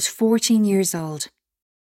Poorman was 14 years old.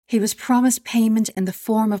 He was promised payment in the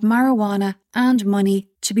form of marijuana and money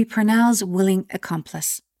to be Purnell's willing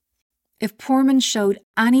accomplice. If Poorman showed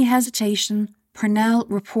any hesitation, Purnell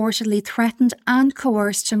reportedly threatened and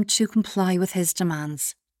coerced him to comply with his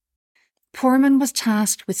demands. Poorman was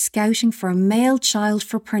tasked with scouting for a male child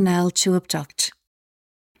for Purnell to abduct.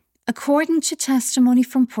 According to testimony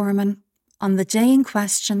from Poorman, on the day in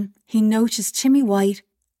question, he noticed Timmy White,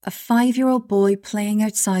 a 5-year-old boy playing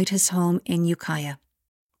outside his home in Ukiah.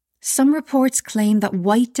 Some reports claim that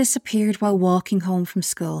White disappeared while walking home from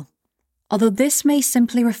school, although this may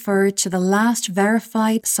simply refer to the last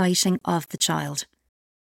verified sighting of the child.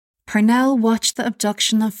 Purnell watched the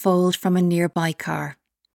abduction unfold from a nearby car,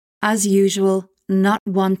 as usual, not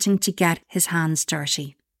wanting to get his hands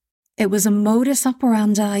dirty. It was a modus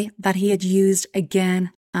operandi that he had used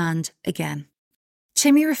again and again.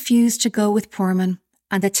 Timmy refused to go with Poorman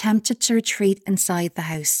and attempted to retreat inside the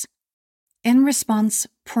house. In response,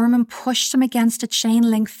 Poorman pushed him against a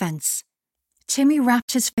chain-link fence. Timmy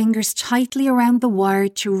wrapped his fingers tightly around the wire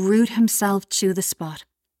to root himself to the spot.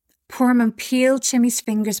 Poorman peeled Timmy's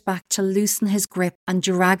fingers back to loosen his grip and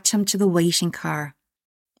dragged him to the waiting car.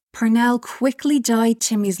 Purnell quickly dyed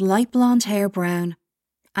Timmy's light blonde hair brown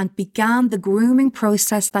and began the grooming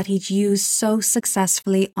process that he'd used so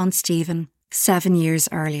successfully on Stephen 7 years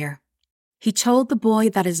earlier. He told the boy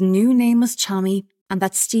that his new name was Tommy and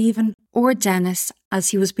that Stephen, or Dennis as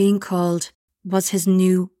he was being called, was his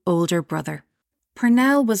new older brother.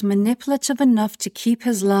 Purnell was manipulative enough to keep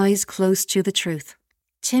his lies close to the truth.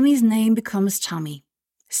 Timmy's name becomes Tommy.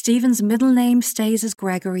 Stephen's middle name stays as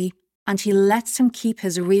Gregory, and he lets him keep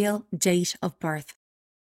his real date of birth.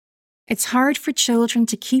 It's hard for children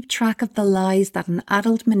to keep track of the lies that an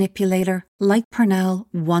adult manipulator like Purnell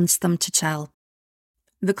wants them to tell.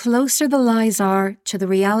 The closer the lies are to the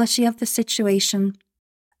reality of the situation,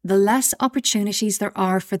 the less opportunities there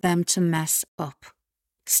are for them to mess up.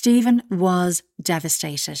 Stephen was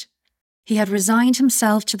devastated. He had resigned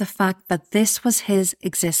himself to the fact that this was his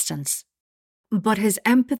existence. But his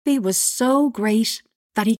empathy was so great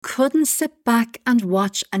that he couldn't sit back and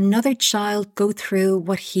watch another child go through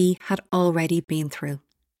what he had already been through.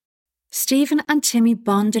 Stephen and Timmy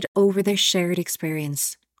bonded over their shared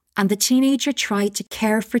experience, and the teenager tried to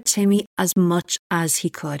care for Timmy as much as he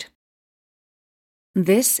could.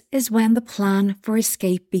 This is when the plan for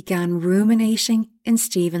escape began ruminating in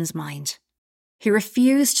Stephen's mind. He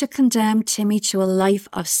refused to condemn Timmy to a life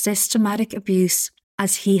of systematic abuse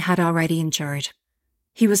as he had already endured.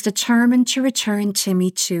 He was determined to return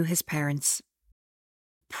Timmy to his parents.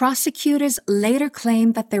 Prosecutors later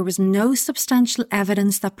claimed that there was no substantial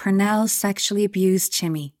evidence that Purnell sexually abused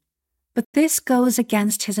Timmy, but this goes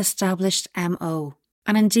against his established MO,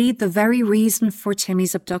 and indeed the very reason for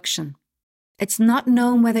Timmy's abduction. It's not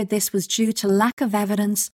known whether this was due to lack of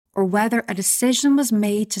evidence or whether a decision was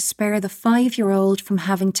made to spare the 5-year-old from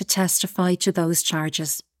having to testify to those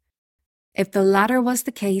charges. If the latter was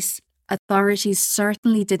the case, authorities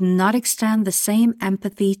certainly did not extend the same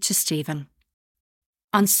empathy to Stephen.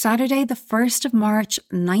 On Saturday, the 1st of March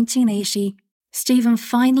 1980, Stephen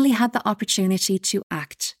finally had the opportunity to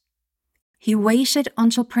act. He waited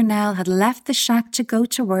until Purnell had left the shack to go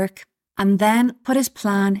to work and then put his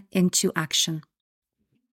plan into action.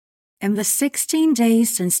 In the 16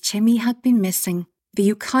 days since Timmy had been missing, the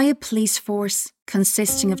Ukiah police force,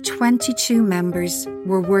 consisting of 22 members,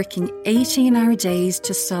 were working 18-hour days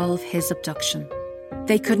to solve his abduction.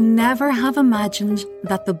 They could never have imagined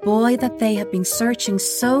that the boy that they had been searching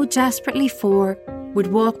so desperately for would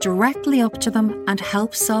walk directly up to them and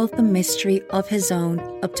help solve the mystery of his own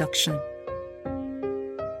abduction.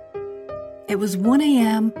 It was 1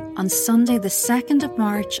 a.m. on Sunday the 2nd of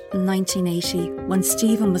March 1980 when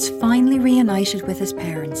Stephen was finally reunited with his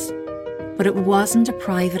parents. But it wasn't a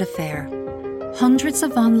private affair. Hundreds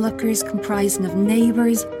of onlookers comprising of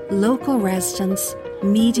neighbours, local residents,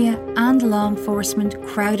 media and law enforcement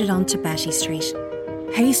crowded onto Betty Street.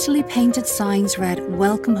 Hastily painted signs read,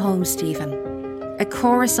 "Welcome home, Stephen." A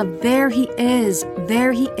chorus of there he is,"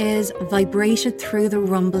 vibrated through the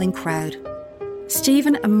rumbling crowd.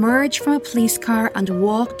 Stephen emerged from a police car and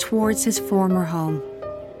walked towards his former home,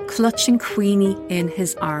 clutching Queenie in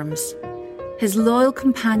his arms. His loyal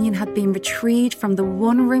companion had been retrieved from the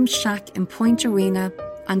one-room shack in Point Arena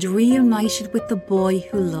and reunited with the boy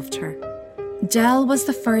who loved her. Dell was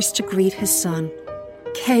the first to greet his son.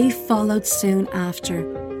 Kay followed soon after.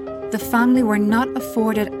 The family were not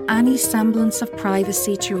afforded any semblance of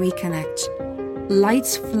privacy to reconnect.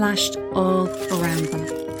 Lights flashed all around them.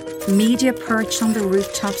 Media perched on the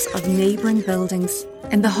rooftops of neighbouring buildings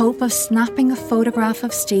in the hope of snapping a photograph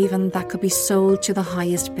of Stephen that could be sold to the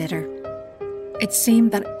highest bidder. It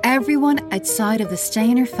seemed that everyone outside of the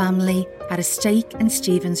Stayner family had a stake in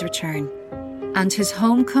Stephen's return, and his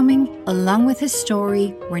homecoming, along with his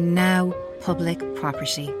story, were now public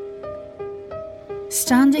property.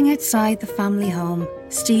 Standing outside the family home,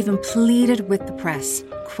 Stephen pleaded with the press,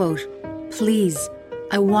 quote, "Please,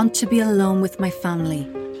 I want to be alone with my family,"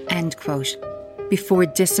 end quote, before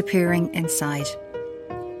disappearing inside.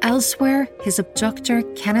 Elsewhere, his abductor,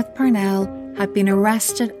 Kenneth Purnell, had been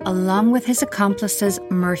arrested along with his accomplices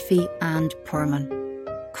Murphy and Purman.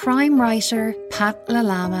 Crime writer Pat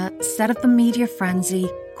Lalama said of the media frenzy,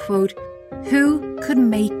 quote, "Who could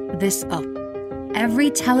make this up? Every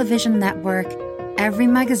television network, every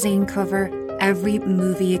magazine cover, every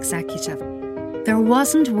movie executive. There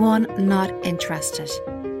wasn't one not interested."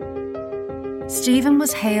 Stephen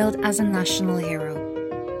was hailed as a national hero.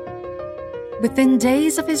 Within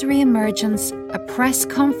days of his re-emergence, a press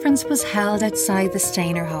conference was held outside the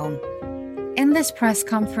Stayner home. In this press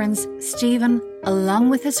conference, Stephen, along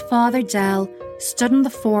with his father Del, stood in the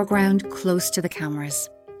foreground close to the cameras.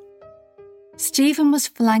 Stephen was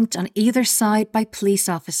flanked on either side by police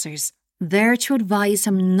officers, there to advise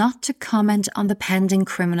him not to comment on the pending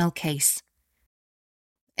criminal case.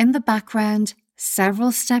 In the background,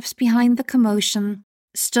 several steps behind the commotion,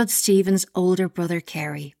 stood Stephen's older brother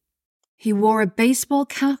Kerry. He wore a baseball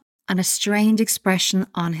cap and a strained expression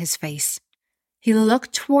on his face. He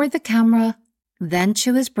looked toward the camera, then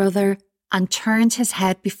to his brother, and turned his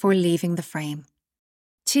head before leaving the frame.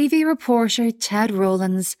 TV reporter Ted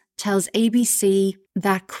Rowlands tells ABC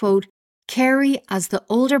that, quote, "Kerry, as the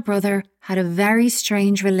older brother, had a very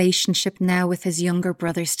strange relationship now with his younger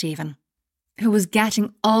brother Stephen, who was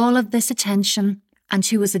getting all of this attention and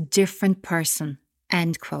who was a different person,"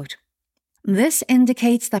 end quote. This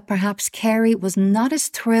indicates that perhaps Kerry was not as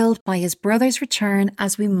thrilled by his brother's return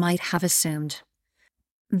as we might have assumed.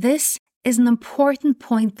 This is an important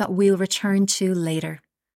point that we'll return to later.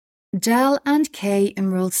 Del and Kay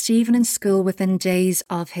enrolled Stephen in school within days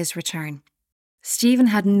of his return. Stephen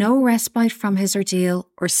had no respite from his ordeal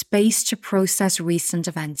or space to process recent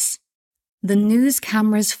events. The news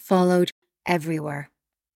cameras followed everywhere.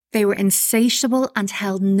 They were insatiable and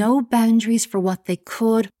held no boundaries for what they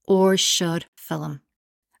could or should film.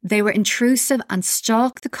 They were intrusive and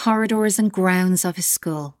stalked the corridors and grounds of his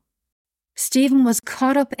school. Stephen was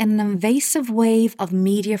caught up in an invasive wave of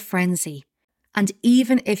media frenzy, and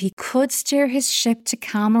even if he could steer his ship to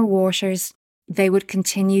calmer waters, they would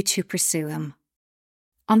continue to pursue him.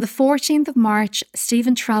 On the 14th of March,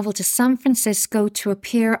 Stephen travelled to San Francisco to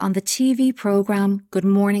appear on the TV programme Good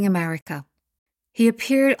Morning America. He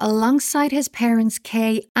appeared alongside his parents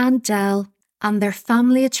Kay and Del and their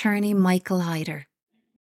family attorney Michael Hyder.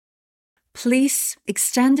 Police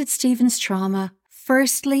extended Stephen's trauma,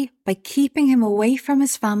 firstly by keeping him away from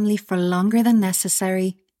his family for longer than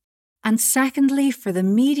necessary, and secondly for the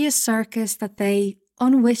media circus that they,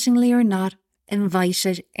 unwittingly or not,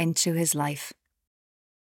 invited into his life.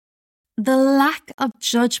 The lack of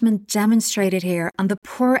judgment demonstrated here and the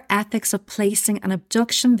poor ethics of placing an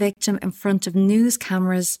abduction victim in front of news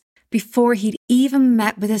cameras before he'd even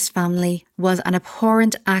met with his family was an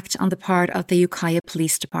abhorrent act on the part of the Ukiah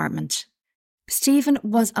Police Department. Stephen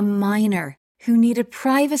was a minor who needed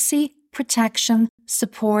privacy, protection,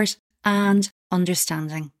 support, and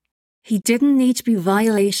understanding. He didn't need to be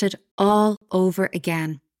violated all over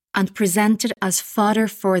again and presented as fodder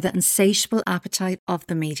for the insatiable appetite of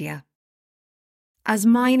the media. As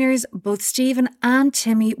minors, both Stephen and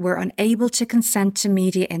Timmy were unable to consent to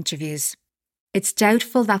media interviews. It's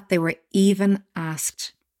doubtful that they were even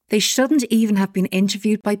asked. They shouldn't even have been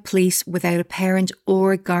interviewed by police without a parent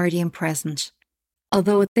or guardian present.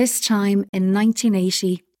 Although at this time, in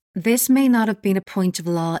 1980, this may not have been a point of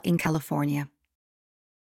law in California.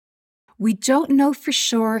 We don't know for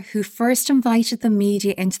sure who first invited the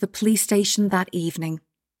media into the police station that evening.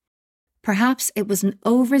 Perhaps it was an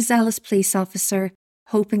overzealous police officer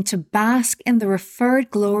hoping to bask in the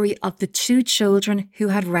referred glory of the two children who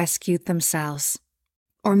had rescued themselves.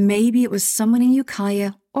 Or maybe it was someone in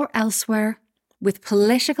Ukiah or elsewhere with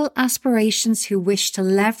political aspirations who wished to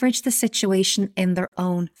leverage the situation in their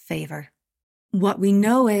own favour. What we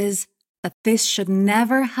know is that this should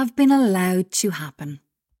never have been allowed to happen.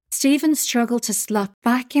 Stephen struggled to slot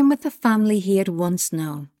back in with the family he had once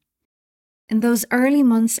known. In those early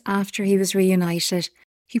months after he was reunited,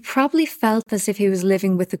 he probably felt as if he was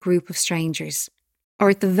living with a group of strangers, or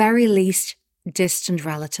at the very least, distant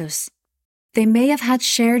relatives. They may have had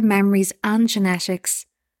shared memories and genetics,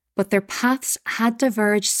 but their paths had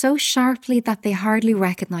diverged so sharply that they hardly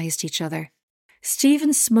recognised each other.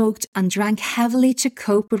 Stephen smoked and drank heavily to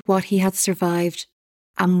cope with what he had survived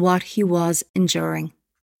and what he was enduring.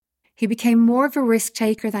 He became more of a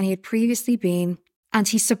risk-taker than he had previously been, and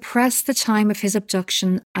he suppressed the time of his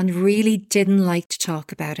abduction and really didn't like to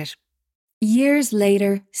talk about it. Years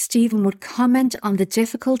later, Stephen would comment on the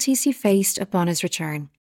difficulties he faced upon his return.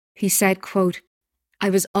 He said, quote, "I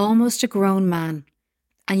was almost a grown man,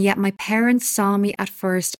 and yet my parents saw me at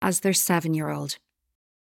first as their 7-year-old.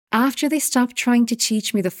 After they stopped trying to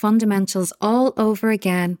teach me the fundamentals all over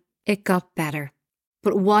again, It got better.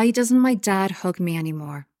 But why doesn't my dad hug me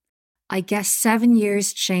anymore? I guess 7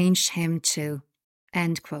 years changed him too.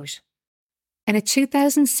 End quote. In a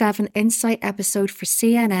 2007 Insight episode for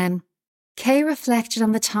CNN, Kay reflected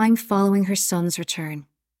on the time following her son's return.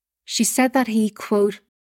 She said that he, quote,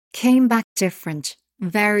 came back different,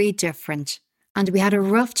 very different, and we had a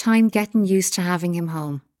rough time getting used to having him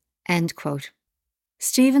home, end quote.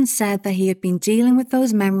 Stephen said that he had been dealing with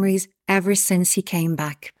those memories ever since he came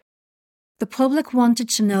back. The public wanted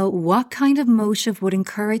to know what kind of motive would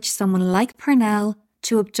encourage someone like Purnell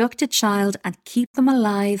to abduct a child and keep them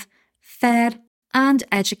alive, fed, and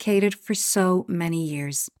educated for so many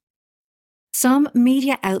years. Some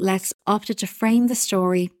media outlets opted to frame the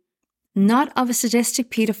story not of a sadistic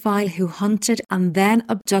paedophile who hunted and then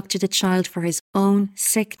abducted a child for his own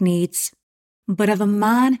sick needs, but of a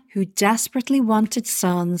man who desperately wanted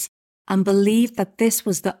sons and believed that this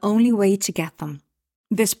was the only way to get them.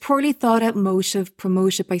 This poorly thought out motive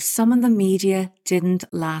promoted by some in the media didn't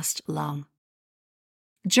last long.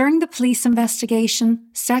 During the police investigation,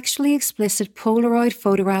 sexually explicit Polaroid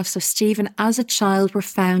photographs of Stephen as a child were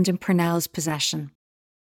found in Purnell's possession.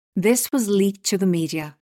 This was leaked to the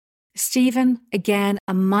media. Stephen, again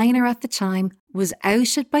a minor at the time, was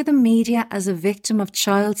outed by the media as a victim of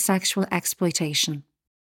child sexual exploitation.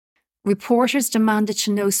 Reporters demanded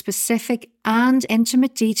to know specific and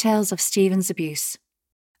intimate details of Stephen's abuse.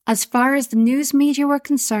 As far as the news media were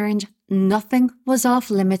concerned, nothing was off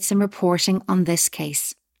limits in reporting on this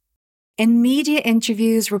case. In media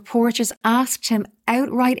interviews, reporters asked him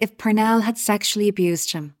outright if Purnell had sexually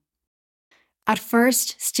abused him. At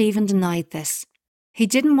first, Stephen denied this. He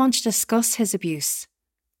didn't want to discuss his abuse.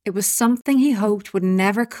 It was something he hoped would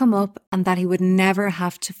never come up and that he would never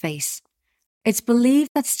have to face. It's believed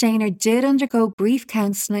that Stayner did undergo brief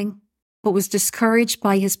counselling, but was discouraged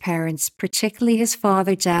by his parents, particularly his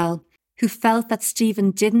father, Del, who felt that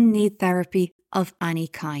Stephen didn't need therapy of any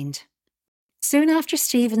kind. Soon after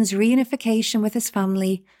Stephen's reunification with his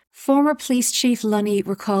family, former Police Chief Lunny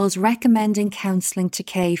recalls recommending counselling to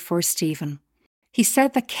Kay for Stephen. He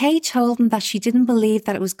said that Kay told him that she didn't believe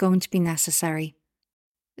that it was going to be necessary.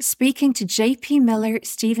 Speaking to J.P. Miller,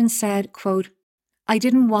 Stephen said, quote, I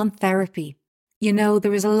didn't want therapy. You know,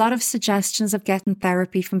 there was a lot of suggestions of getting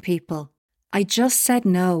therapy from people. I just said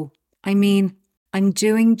no. I mean, I'm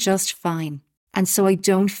doing just fine, and so I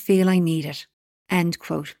don't feel I need it. End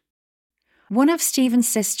quote. One of Stephen's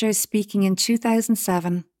sisters, speaking in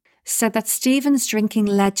 2007, said that Stephen's drinking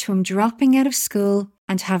led to him dropping out of school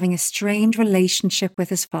and having a strained relationship with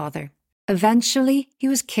his father. Eventually, he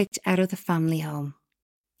was kicked out of the family home.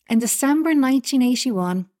 In December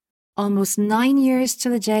 1981, almost 9 years to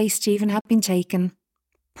the day Stephen had been taken,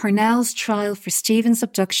 Purnell's trial for Stephen's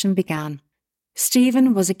abduction began.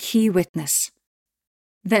 Stephen was a key witness.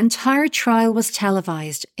 The entire trial was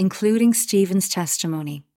televised, including Stephen's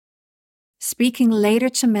testimony. Speaking later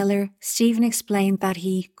to Miller, Stephen explained that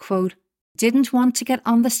he, quote, didn't want to get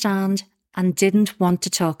on the stand and didn't want to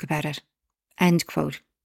talk about it, end quote.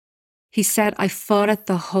 He said, I fought it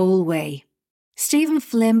the whole way. Stephen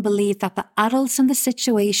Flynn believed that the adults in the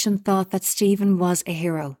situation thought that Stephen was a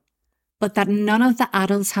hero, but that none of the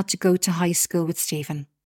adults had to go to high school with Stephen.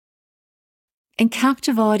 In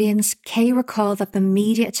captive audience, Kay recalled that the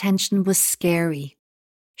media attention was scary.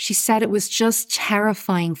 She said it was just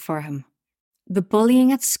terrifying for him. The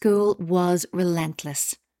bullying at school was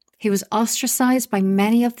relentless. He was ostracised by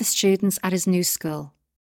many of the students at his new school.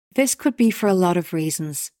 This could be for a lot of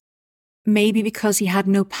reasons. Maybe because he had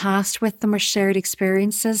no past with them or shared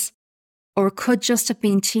experiences, or it could just have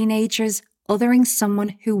been teenagers othering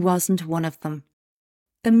someone who wasn't one of them.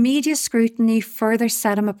 The media scrutiny further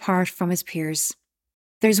set him apart from his peers.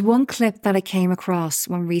 There's one clip that I came across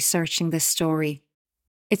when researching this story.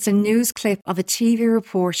 It's a news clip of a TV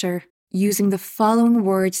reporter using the following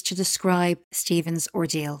words to describe Stephen's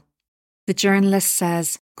ordeal. The journalist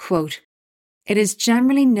says, quote, it is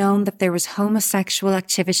generally known that there was homosexual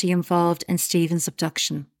activity involved in Stephen's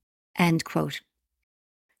abduction, end quote.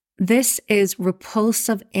 This is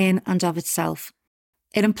repulsive in and of itself.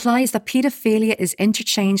 It implies that paedophilia is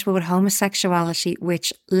interchangeable with homosexuality,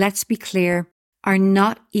 which, let's be clear, are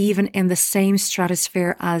not even in the same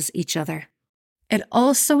stratosphere as each other. It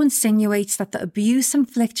also insinuates that the abuse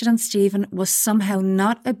inflicted on Stephen was somehow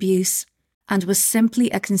not abuse and was simply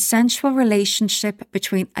a consensual relationship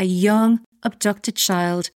between a young, abducted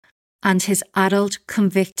child and his adult,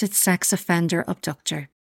 convicted sex offender abductor.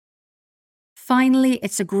 Finally,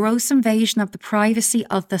 it's a gross invasion of the privacy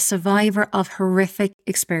of the survivor of horrific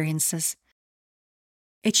experiences.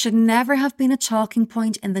 It should never have been a talking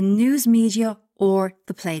point in the news media or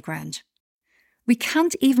the playground. We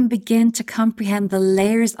can't even begin to comprehend the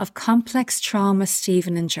layers of complex trauma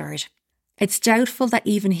Stephen endured. It's doubtful that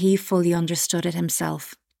even he fully understood it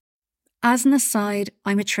himself. As an aside,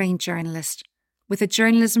 I'm a trained journalist with a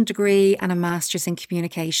journalism degree and a master's in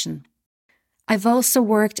communication. I've also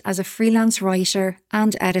worked as a freelance writer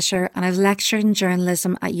and editor, and I've lectured in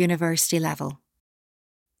journalism at university level.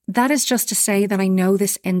 That is just to say that I know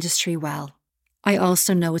this industry well. I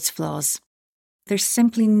also know its flaws. There's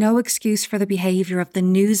simply no excuse for the behaviour of the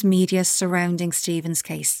news media surrounding Stephen's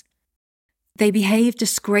case. They behaved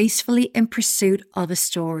disgracefully in pursuit of a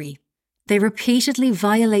story. They repeatedly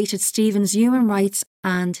violated Stephen's human rights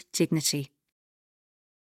and dignity.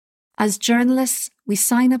 As journalists, we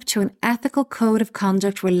sign up to an ethical code of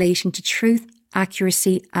conduct relating to truth,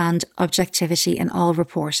 accuracy, and objectivity in all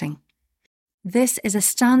reporting. This is a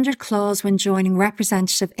standard clause when joining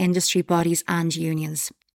representative industry bodies and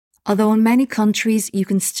unions. Although in many countries you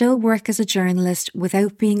can still work as a journalist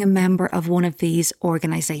without being a member of one of these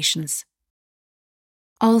organisations.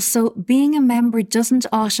 Also, being a member doesn't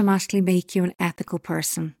automatically make you an ethical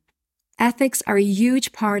person. Ethics are a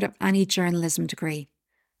huge part of any journalism degree.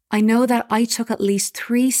 I know that I took at least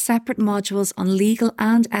 3 separate modules on legal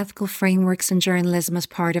and ethical frameworks in journalism as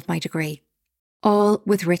part of my degree, all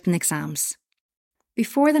with written exams.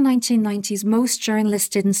 Before the 1990s, most journalists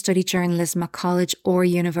didn't study journalism at college or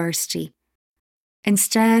university.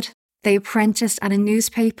 Instead, they apprenticed at a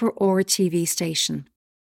newspaper or a TV station.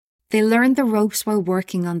 They learned the ropes while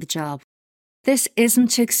working on the job. This isn't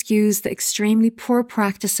to excuse the extremely poor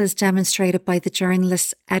practices demonstrated by the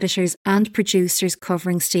journalists, editors and producers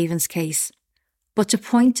covering Stephen's case, but to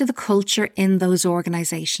point to the culture in those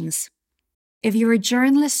organisations. If you're a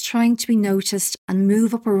journalist trying to be noticed and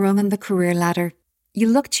move up a rung on the career ladder, you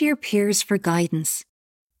look to your peers for guidance.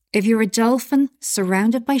 If you're a dolphin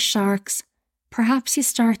surrounded by sharks, perhaps you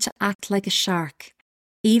start to act like a shark,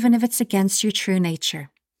 even if it's against your true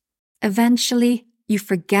nature. Eventually, you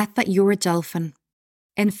forget that you're a dolphin.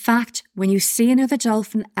 In fact, when you see another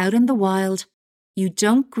dolphin out in the wild, you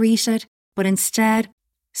don't greet it, but instead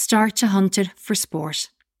start to hunt it for sport.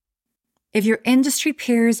 If your industry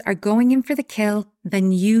peers are going in for the kill,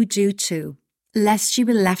 then you do too, lest you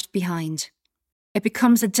be left behind. It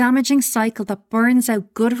becomes a damaging cycle that burns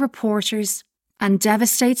out good reporters and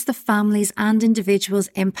devastates the families and individuals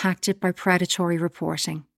impacted by predatory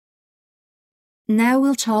reporting. Now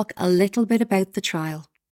we'll talk a little bit about the trial.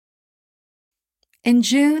 In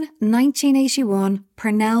June 1981,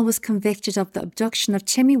 Purnell was convicted of the abduction of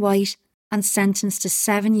Timmy White and sentenced to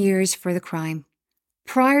 7 years for the crime.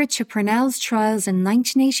 Prior to Purnell's trials in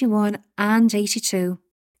 1981 and 82,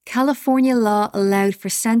 California law allowed for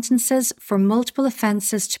sentences for multiple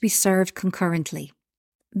offences to be served concurrently.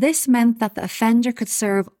 This meant that the offender could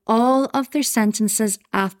serve all of their sentences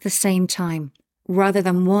at the same time, rather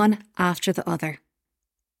than one after the other.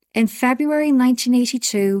 In February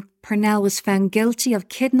 1982, Purnell was found guilty of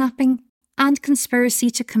kidnapping and conspiracy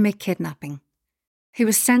to commit kidnapping. He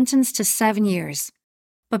was sentenced to 7 years,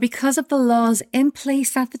 but because of the laws in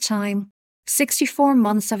place at the time, 64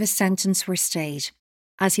 months of his sentence were stayed,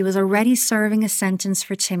 as he was already serving a sentence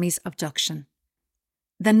for Timmy's abduction.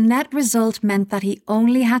 The net result meant that he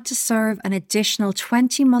only had to serve an additional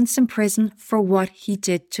 20 months in prison for what he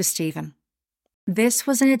did to Stephen. This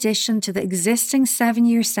was in addition to the existing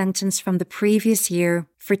 7-year sentence from the previous year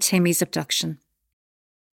for Timmy's abduction.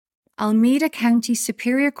 Alameda County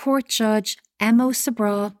Superior Court Judge M.O.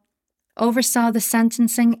 Sabraw oversaw the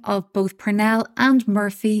sentencing of both Purnell and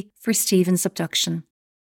Murphy for Stephen's abduction.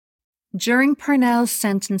 During Purnell's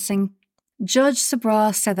sentencing, Judge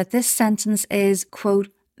Sabraw said that this sentence is, quote,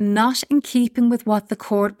 not in keeping with what the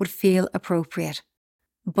court would feel appropriate,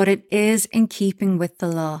 but it is in keeping with the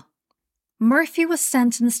law. Murphy was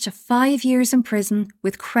sentenced to 5 years in prison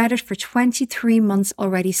with credit for 23 months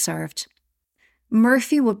already served.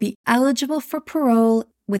 Murphy would be eligible for parole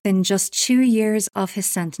within just 2 years of his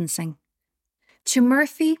sentencing. To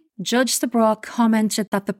Murphy, Judge Sabraw commented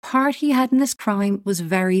that the part he had in this crime was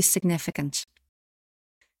very significant.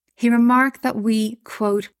 He remarked that we,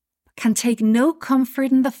 quote, can take no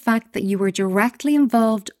comfort in the fact that you were directly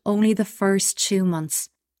involved only the first 2 months.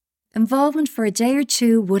 Involvement for a day or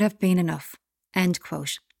two would have been enough, end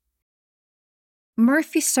quote.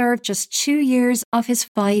 Murphy served just 2 years of his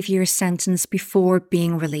 5-year sentence before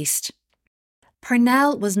being released.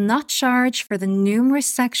 Purnell was not charged for the numerous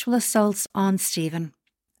sexual assaults on Stephen.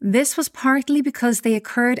 This was partly because they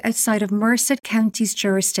occurred outside of Merced County's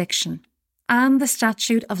jurisdiction, and the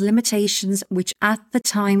statute of limitations, which at the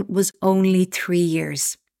time was only 3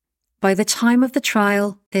 years. By the time of the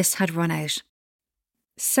trial, this had run out.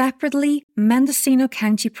 Separately, Mendocino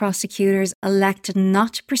County prosecutors elected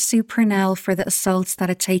not to pursue Purnell for the assaults that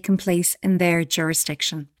had taken place in their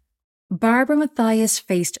jurisdiction. Barbara Mathias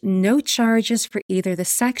faced no charges for either the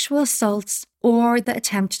sexual assaults or the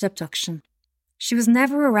attempted abduction. She was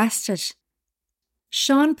never arrested.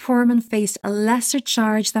 Sean Poorman faced a lesser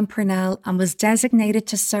charge than Purnell and was designated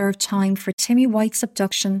to serve time for Timmy White's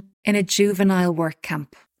abduction in a juvenile work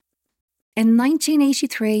camp. In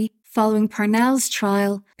 1983, following Purnell's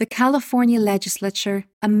trial, the California legislature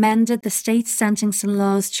amended the state's sentencing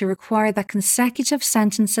laws to require that consecutive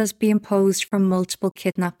sentences be imposed for multiple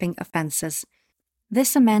kidnapping offences.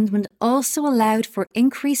 This amendment also allowed for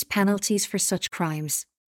increased penalties for such crimes.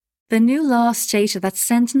 The new law stated that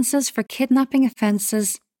sentences for kidnapping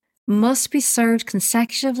offences must be served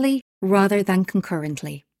consecutively rather than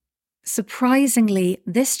concurrently. Surprisingly,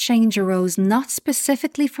 this change arose not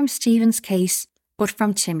specifically from Stephen's case, but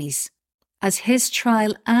from Timmy's, as his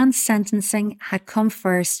trial and sentencing had come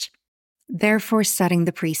first, therefore setting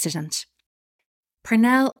the precedent.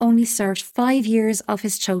 Purnell only served 5 years of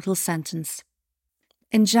his total sentence.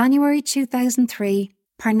 In January 2003,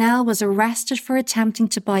 Purnell was arrested for attempting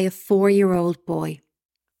to buy a 4-year-old boy.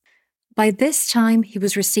 By this time, he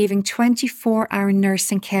was receiving 24-hour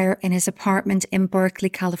nursing care in his apartment in Berkeley,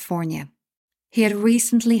 California. He had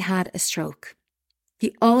recently had a stroke.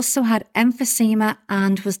 He also had emphysema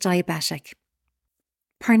and was diabetic.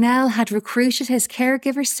 Purnell had recruited his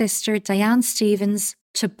caregiver sister, Diane Stevens,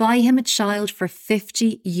 to buy him a child for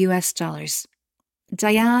 $50.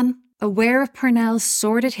 Diane, aware of Purnell's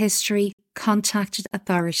sordid history, contacted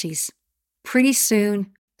authorities. Pretty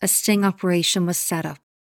soon, a sting operation was set up.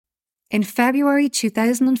 In February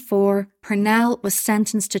 2004, Purnell was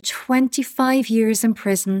sentenced to 25 years in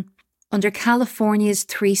prison under California's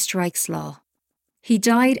 3 strikes law. He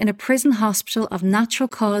died in a prison hospital of natural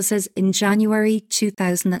causes in January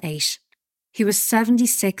 2008. He was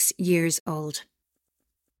 76 years old.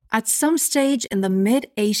 At some stage in the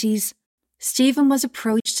mid-80s, Stephen was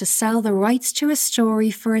approached to sell the rights to a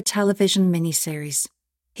story for a television miniseries.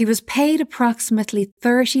 He was paid approximately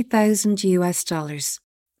 $30,000.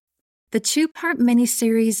 The 2-part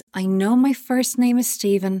miniseries, I Know My First Name is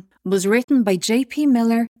Stephen, was written by J.P.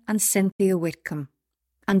 Miller and Cynthia Whitcomb,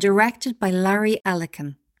 and directed by Larry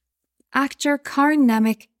Ellican. Actor Karen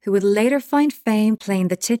Nemec, who would later find fame playing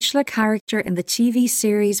the titular character in the TV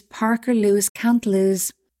series Parker Lewis Can't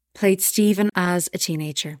Lose, played Stephen as a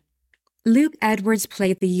teenager. Luke Edwards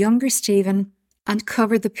played the younger Stephen and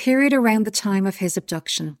covered the period around the time of his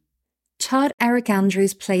abduction. Todd Eric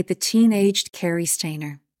Andrews played the teenaged Carrie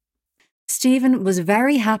Stayner. Stephen was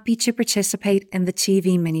very happy to participate in the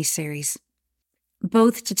TV miniseries,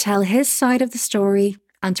 both to tell his side of the story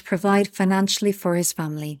and to provide financially for his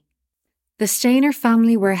family. The Stayner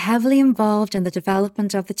family were heavily involved in the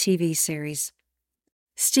development of the TV series.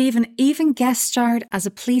 Stephen even guest starred as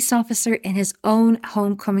a police officer in his own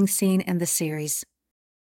homecoming scene in the series.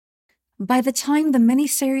 By the time the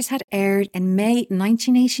miniseries had aired in May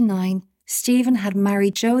 1989, Stephen had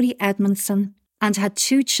married Jodie Edmondson and had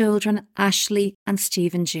 2 children, Ashley and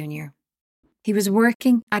Stephen Jr. He was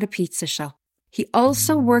working at a pizza shop. He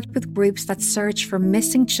also worked with groups that search for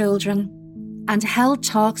missing children and held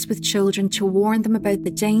talks with children to warn them about the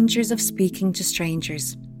dangers of speaking to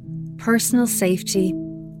strangers, personal safety,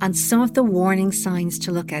 and some of the warning signs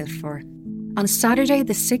to look out for. On Saturday,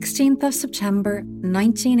 the 16th of September,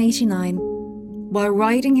 1989, while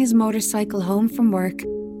riding his motorcycle home from work,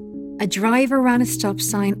 a driver ran a stop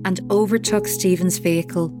sign and overtook Stephen's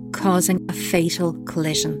vehicle, causing a fatal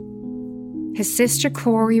collision. His sister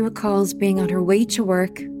Corey recalls being on her way to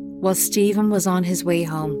work while Stephen was on his way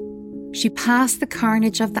home. She passed the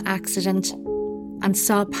carnage of the accident and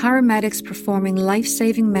saw paramedics performing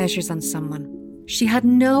life-saving measures on someone. She had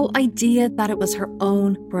no idea that it was her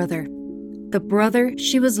own brother, the brother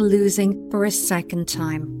she was losing for a second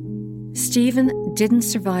time. Stephen didn't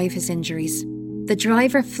survive his injuries. The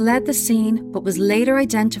driver fled the scene but was later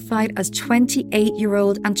identified as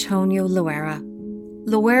 28-year-old Antonio Loera.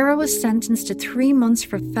 Loera was sentenced to 3 months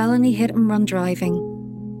for felony hit-and-run driving,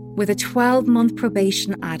 with a 12-month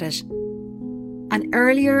probation added. An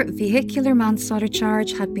earlier vehicular manslaughter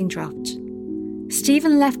charge had been dropped.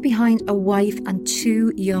 Stephen left behind a wife and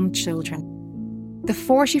 2 young children. The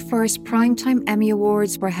 41st Primetime Emmy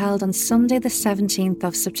Awards were held on Sunday the 17th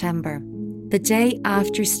of September, the day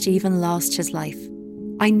after Stephen lost his life.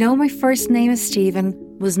 I Know My First Name is Stephen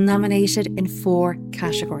was nominated in 4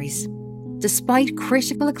 categories. Despite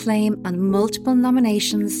critical acclaim and multiple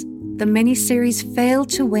nominations, the miniseries failed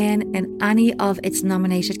to win in any of its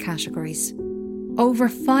nominated categories. Over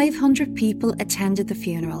 500 people attended the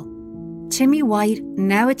funeral. Timmy White,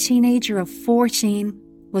 now a teenager of 14,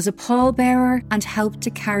 was a pallbearer and helped to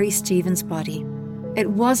carry Stephen's body. It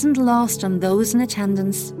wasn't lost on those in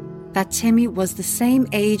attendance that Timmy was the same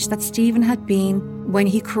age that Stephen had been when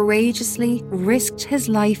he courageously risked his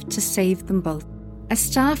life to save them both. A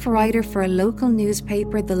staff writer for a local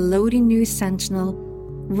newspaper, the Lothian News Sentinel,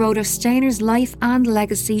 wrote of Stayner's life and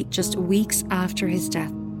legacy just weeks after his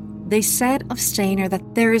death. They said of Stayner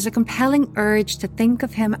that there is a compelling urge to think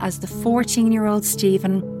of him as the 14-year-old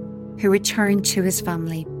Stephen who returned to his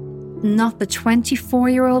family, not the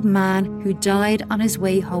 24-year-old man who died on his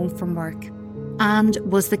way home from work, and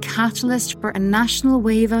was the catalyst for a national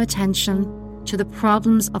wave of attention to the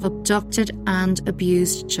problems of abducted and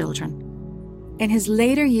abused children. In his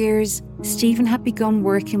later years, Stephen had begun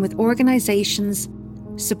working with organisations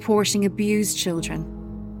supporting abused children.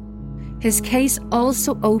 His case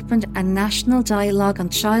also opened a national dialogue on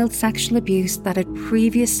child sexual abuse that had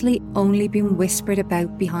previously only been whispered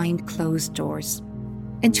about behind closed doors.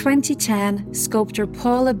 In 2010, sculptor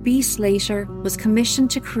Paula B. Slater was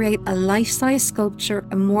commissioned to create a life-size sculpture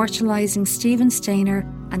immortalising Stephen Stayner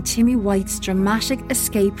and Timmy White's dramatic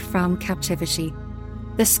escape from captivity.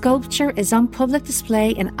 The sculpture is on public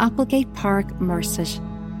display in Applegate Park, Merset.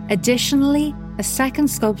 Additionally, a second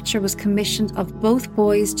sculpture was commissioned of both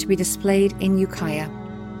boys to be displayed in Ukiah.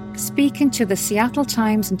 Speaking to the Seattle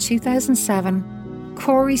Times in 2007,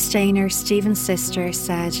 Corey Stayner, Stephen's sister,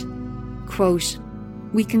 said, quote,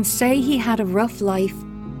 "We can say he had a rough life,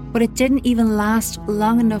 but it didn't even last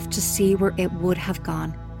long enough to see where it would have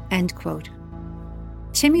gone." End quote.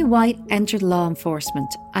 Timmy White entered law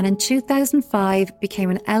enforcement and in 2005 became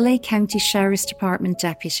an LA County Sheriff's Department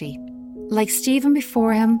deputy. Like Stephen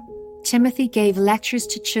before him, Timothy gave lectures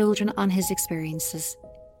to children on his experiences.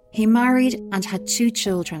 He married and had 2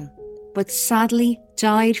 children, but sadly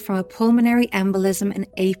died from a pulmonary embolism in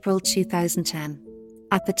April 2010.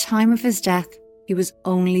 At the time of his death, he was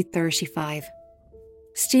only 35.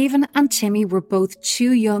 Stephen and Timmy were both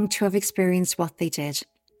too young to have experienced what they did,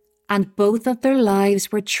 and both of their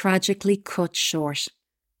lives were tragically cut short.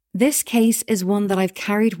 This case is one that I've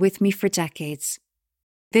carried with me for decades.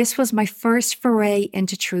 This was my first foray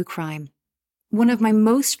into true crime. One of my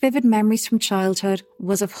most vivid memories from childhood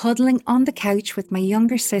was of huddling on the couch with my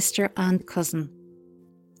younger sister and cousin.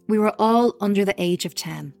 We were all under the age of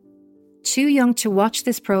 10. Too young to watch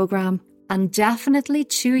this programme, and definitely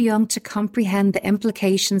too young to comprehend the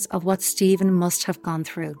implications of what Stephen must have gone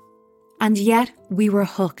through. And yet we were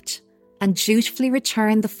hooked, and dutifully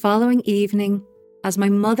returned the following evening as my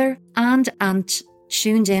mother and aunt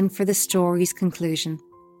tuned in for the story's conclusion.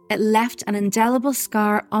 It left an indelible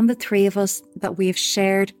scar on the 3 of us that we have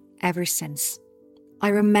shared ever since. I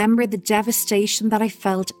remember the devastation that I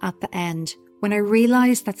felt at the end when I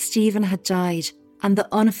realised that Stephen had died, and the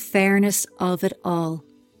unfairness of it all.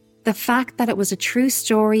 The fact that it was a true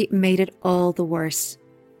story made it all the worse.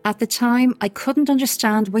 At the time, I couldn't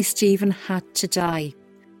understand why Stephen had to die.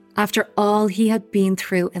 After all he had been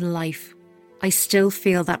through in life, I still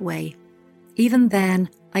feel that way. Even then,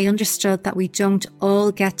 I understood that we don't all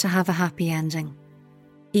get to have a happy ending,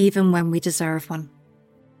 even when we deserve one.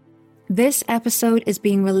 This episode is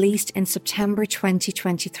being released in September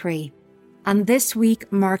 2023, and this week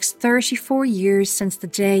marks 34 years since the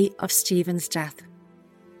day of Stephen's death.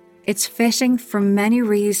 It's fitting for many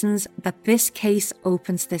reasons that this case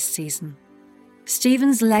opens this season.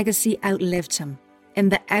 Stephen's legacy outlived him, in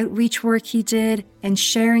the outreach work he did, in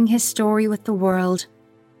sharing his story with the world,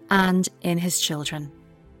 and in his children.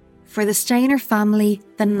 For the Stayner family,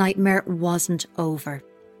 the nightmare wasn't over.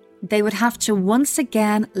 They would have to once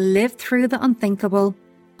again live through the unthinkable,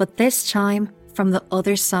 but this time from the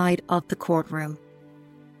other side of the courtroom.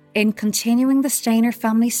 In continuing the Stayner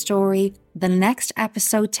family story, the next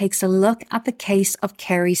episode takes a look at the case of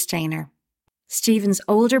Kerry Stayner, Stephen's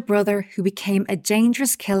older brother who became a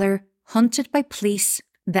dangerous killer, hunted by police,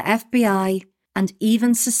 the FBI, and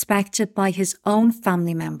even suspected by his own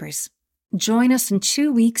family members. Join us in 2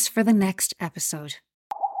 weeks for the next episode.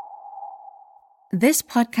 This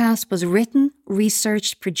podcast was written,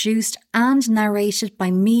 researched, produced, and narrated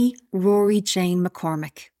by me, Rory Jane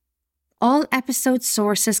McCormick. All episode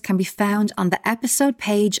sources can be found on the episode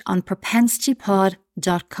page on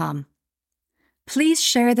propensitypod.com. Please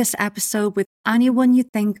share this episode with anyone you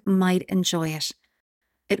think might enjoy it.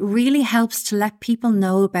 It really helps to let people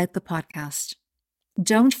know about the podcast.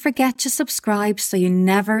 Don't forget to subscribe so you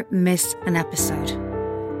never miss an episode.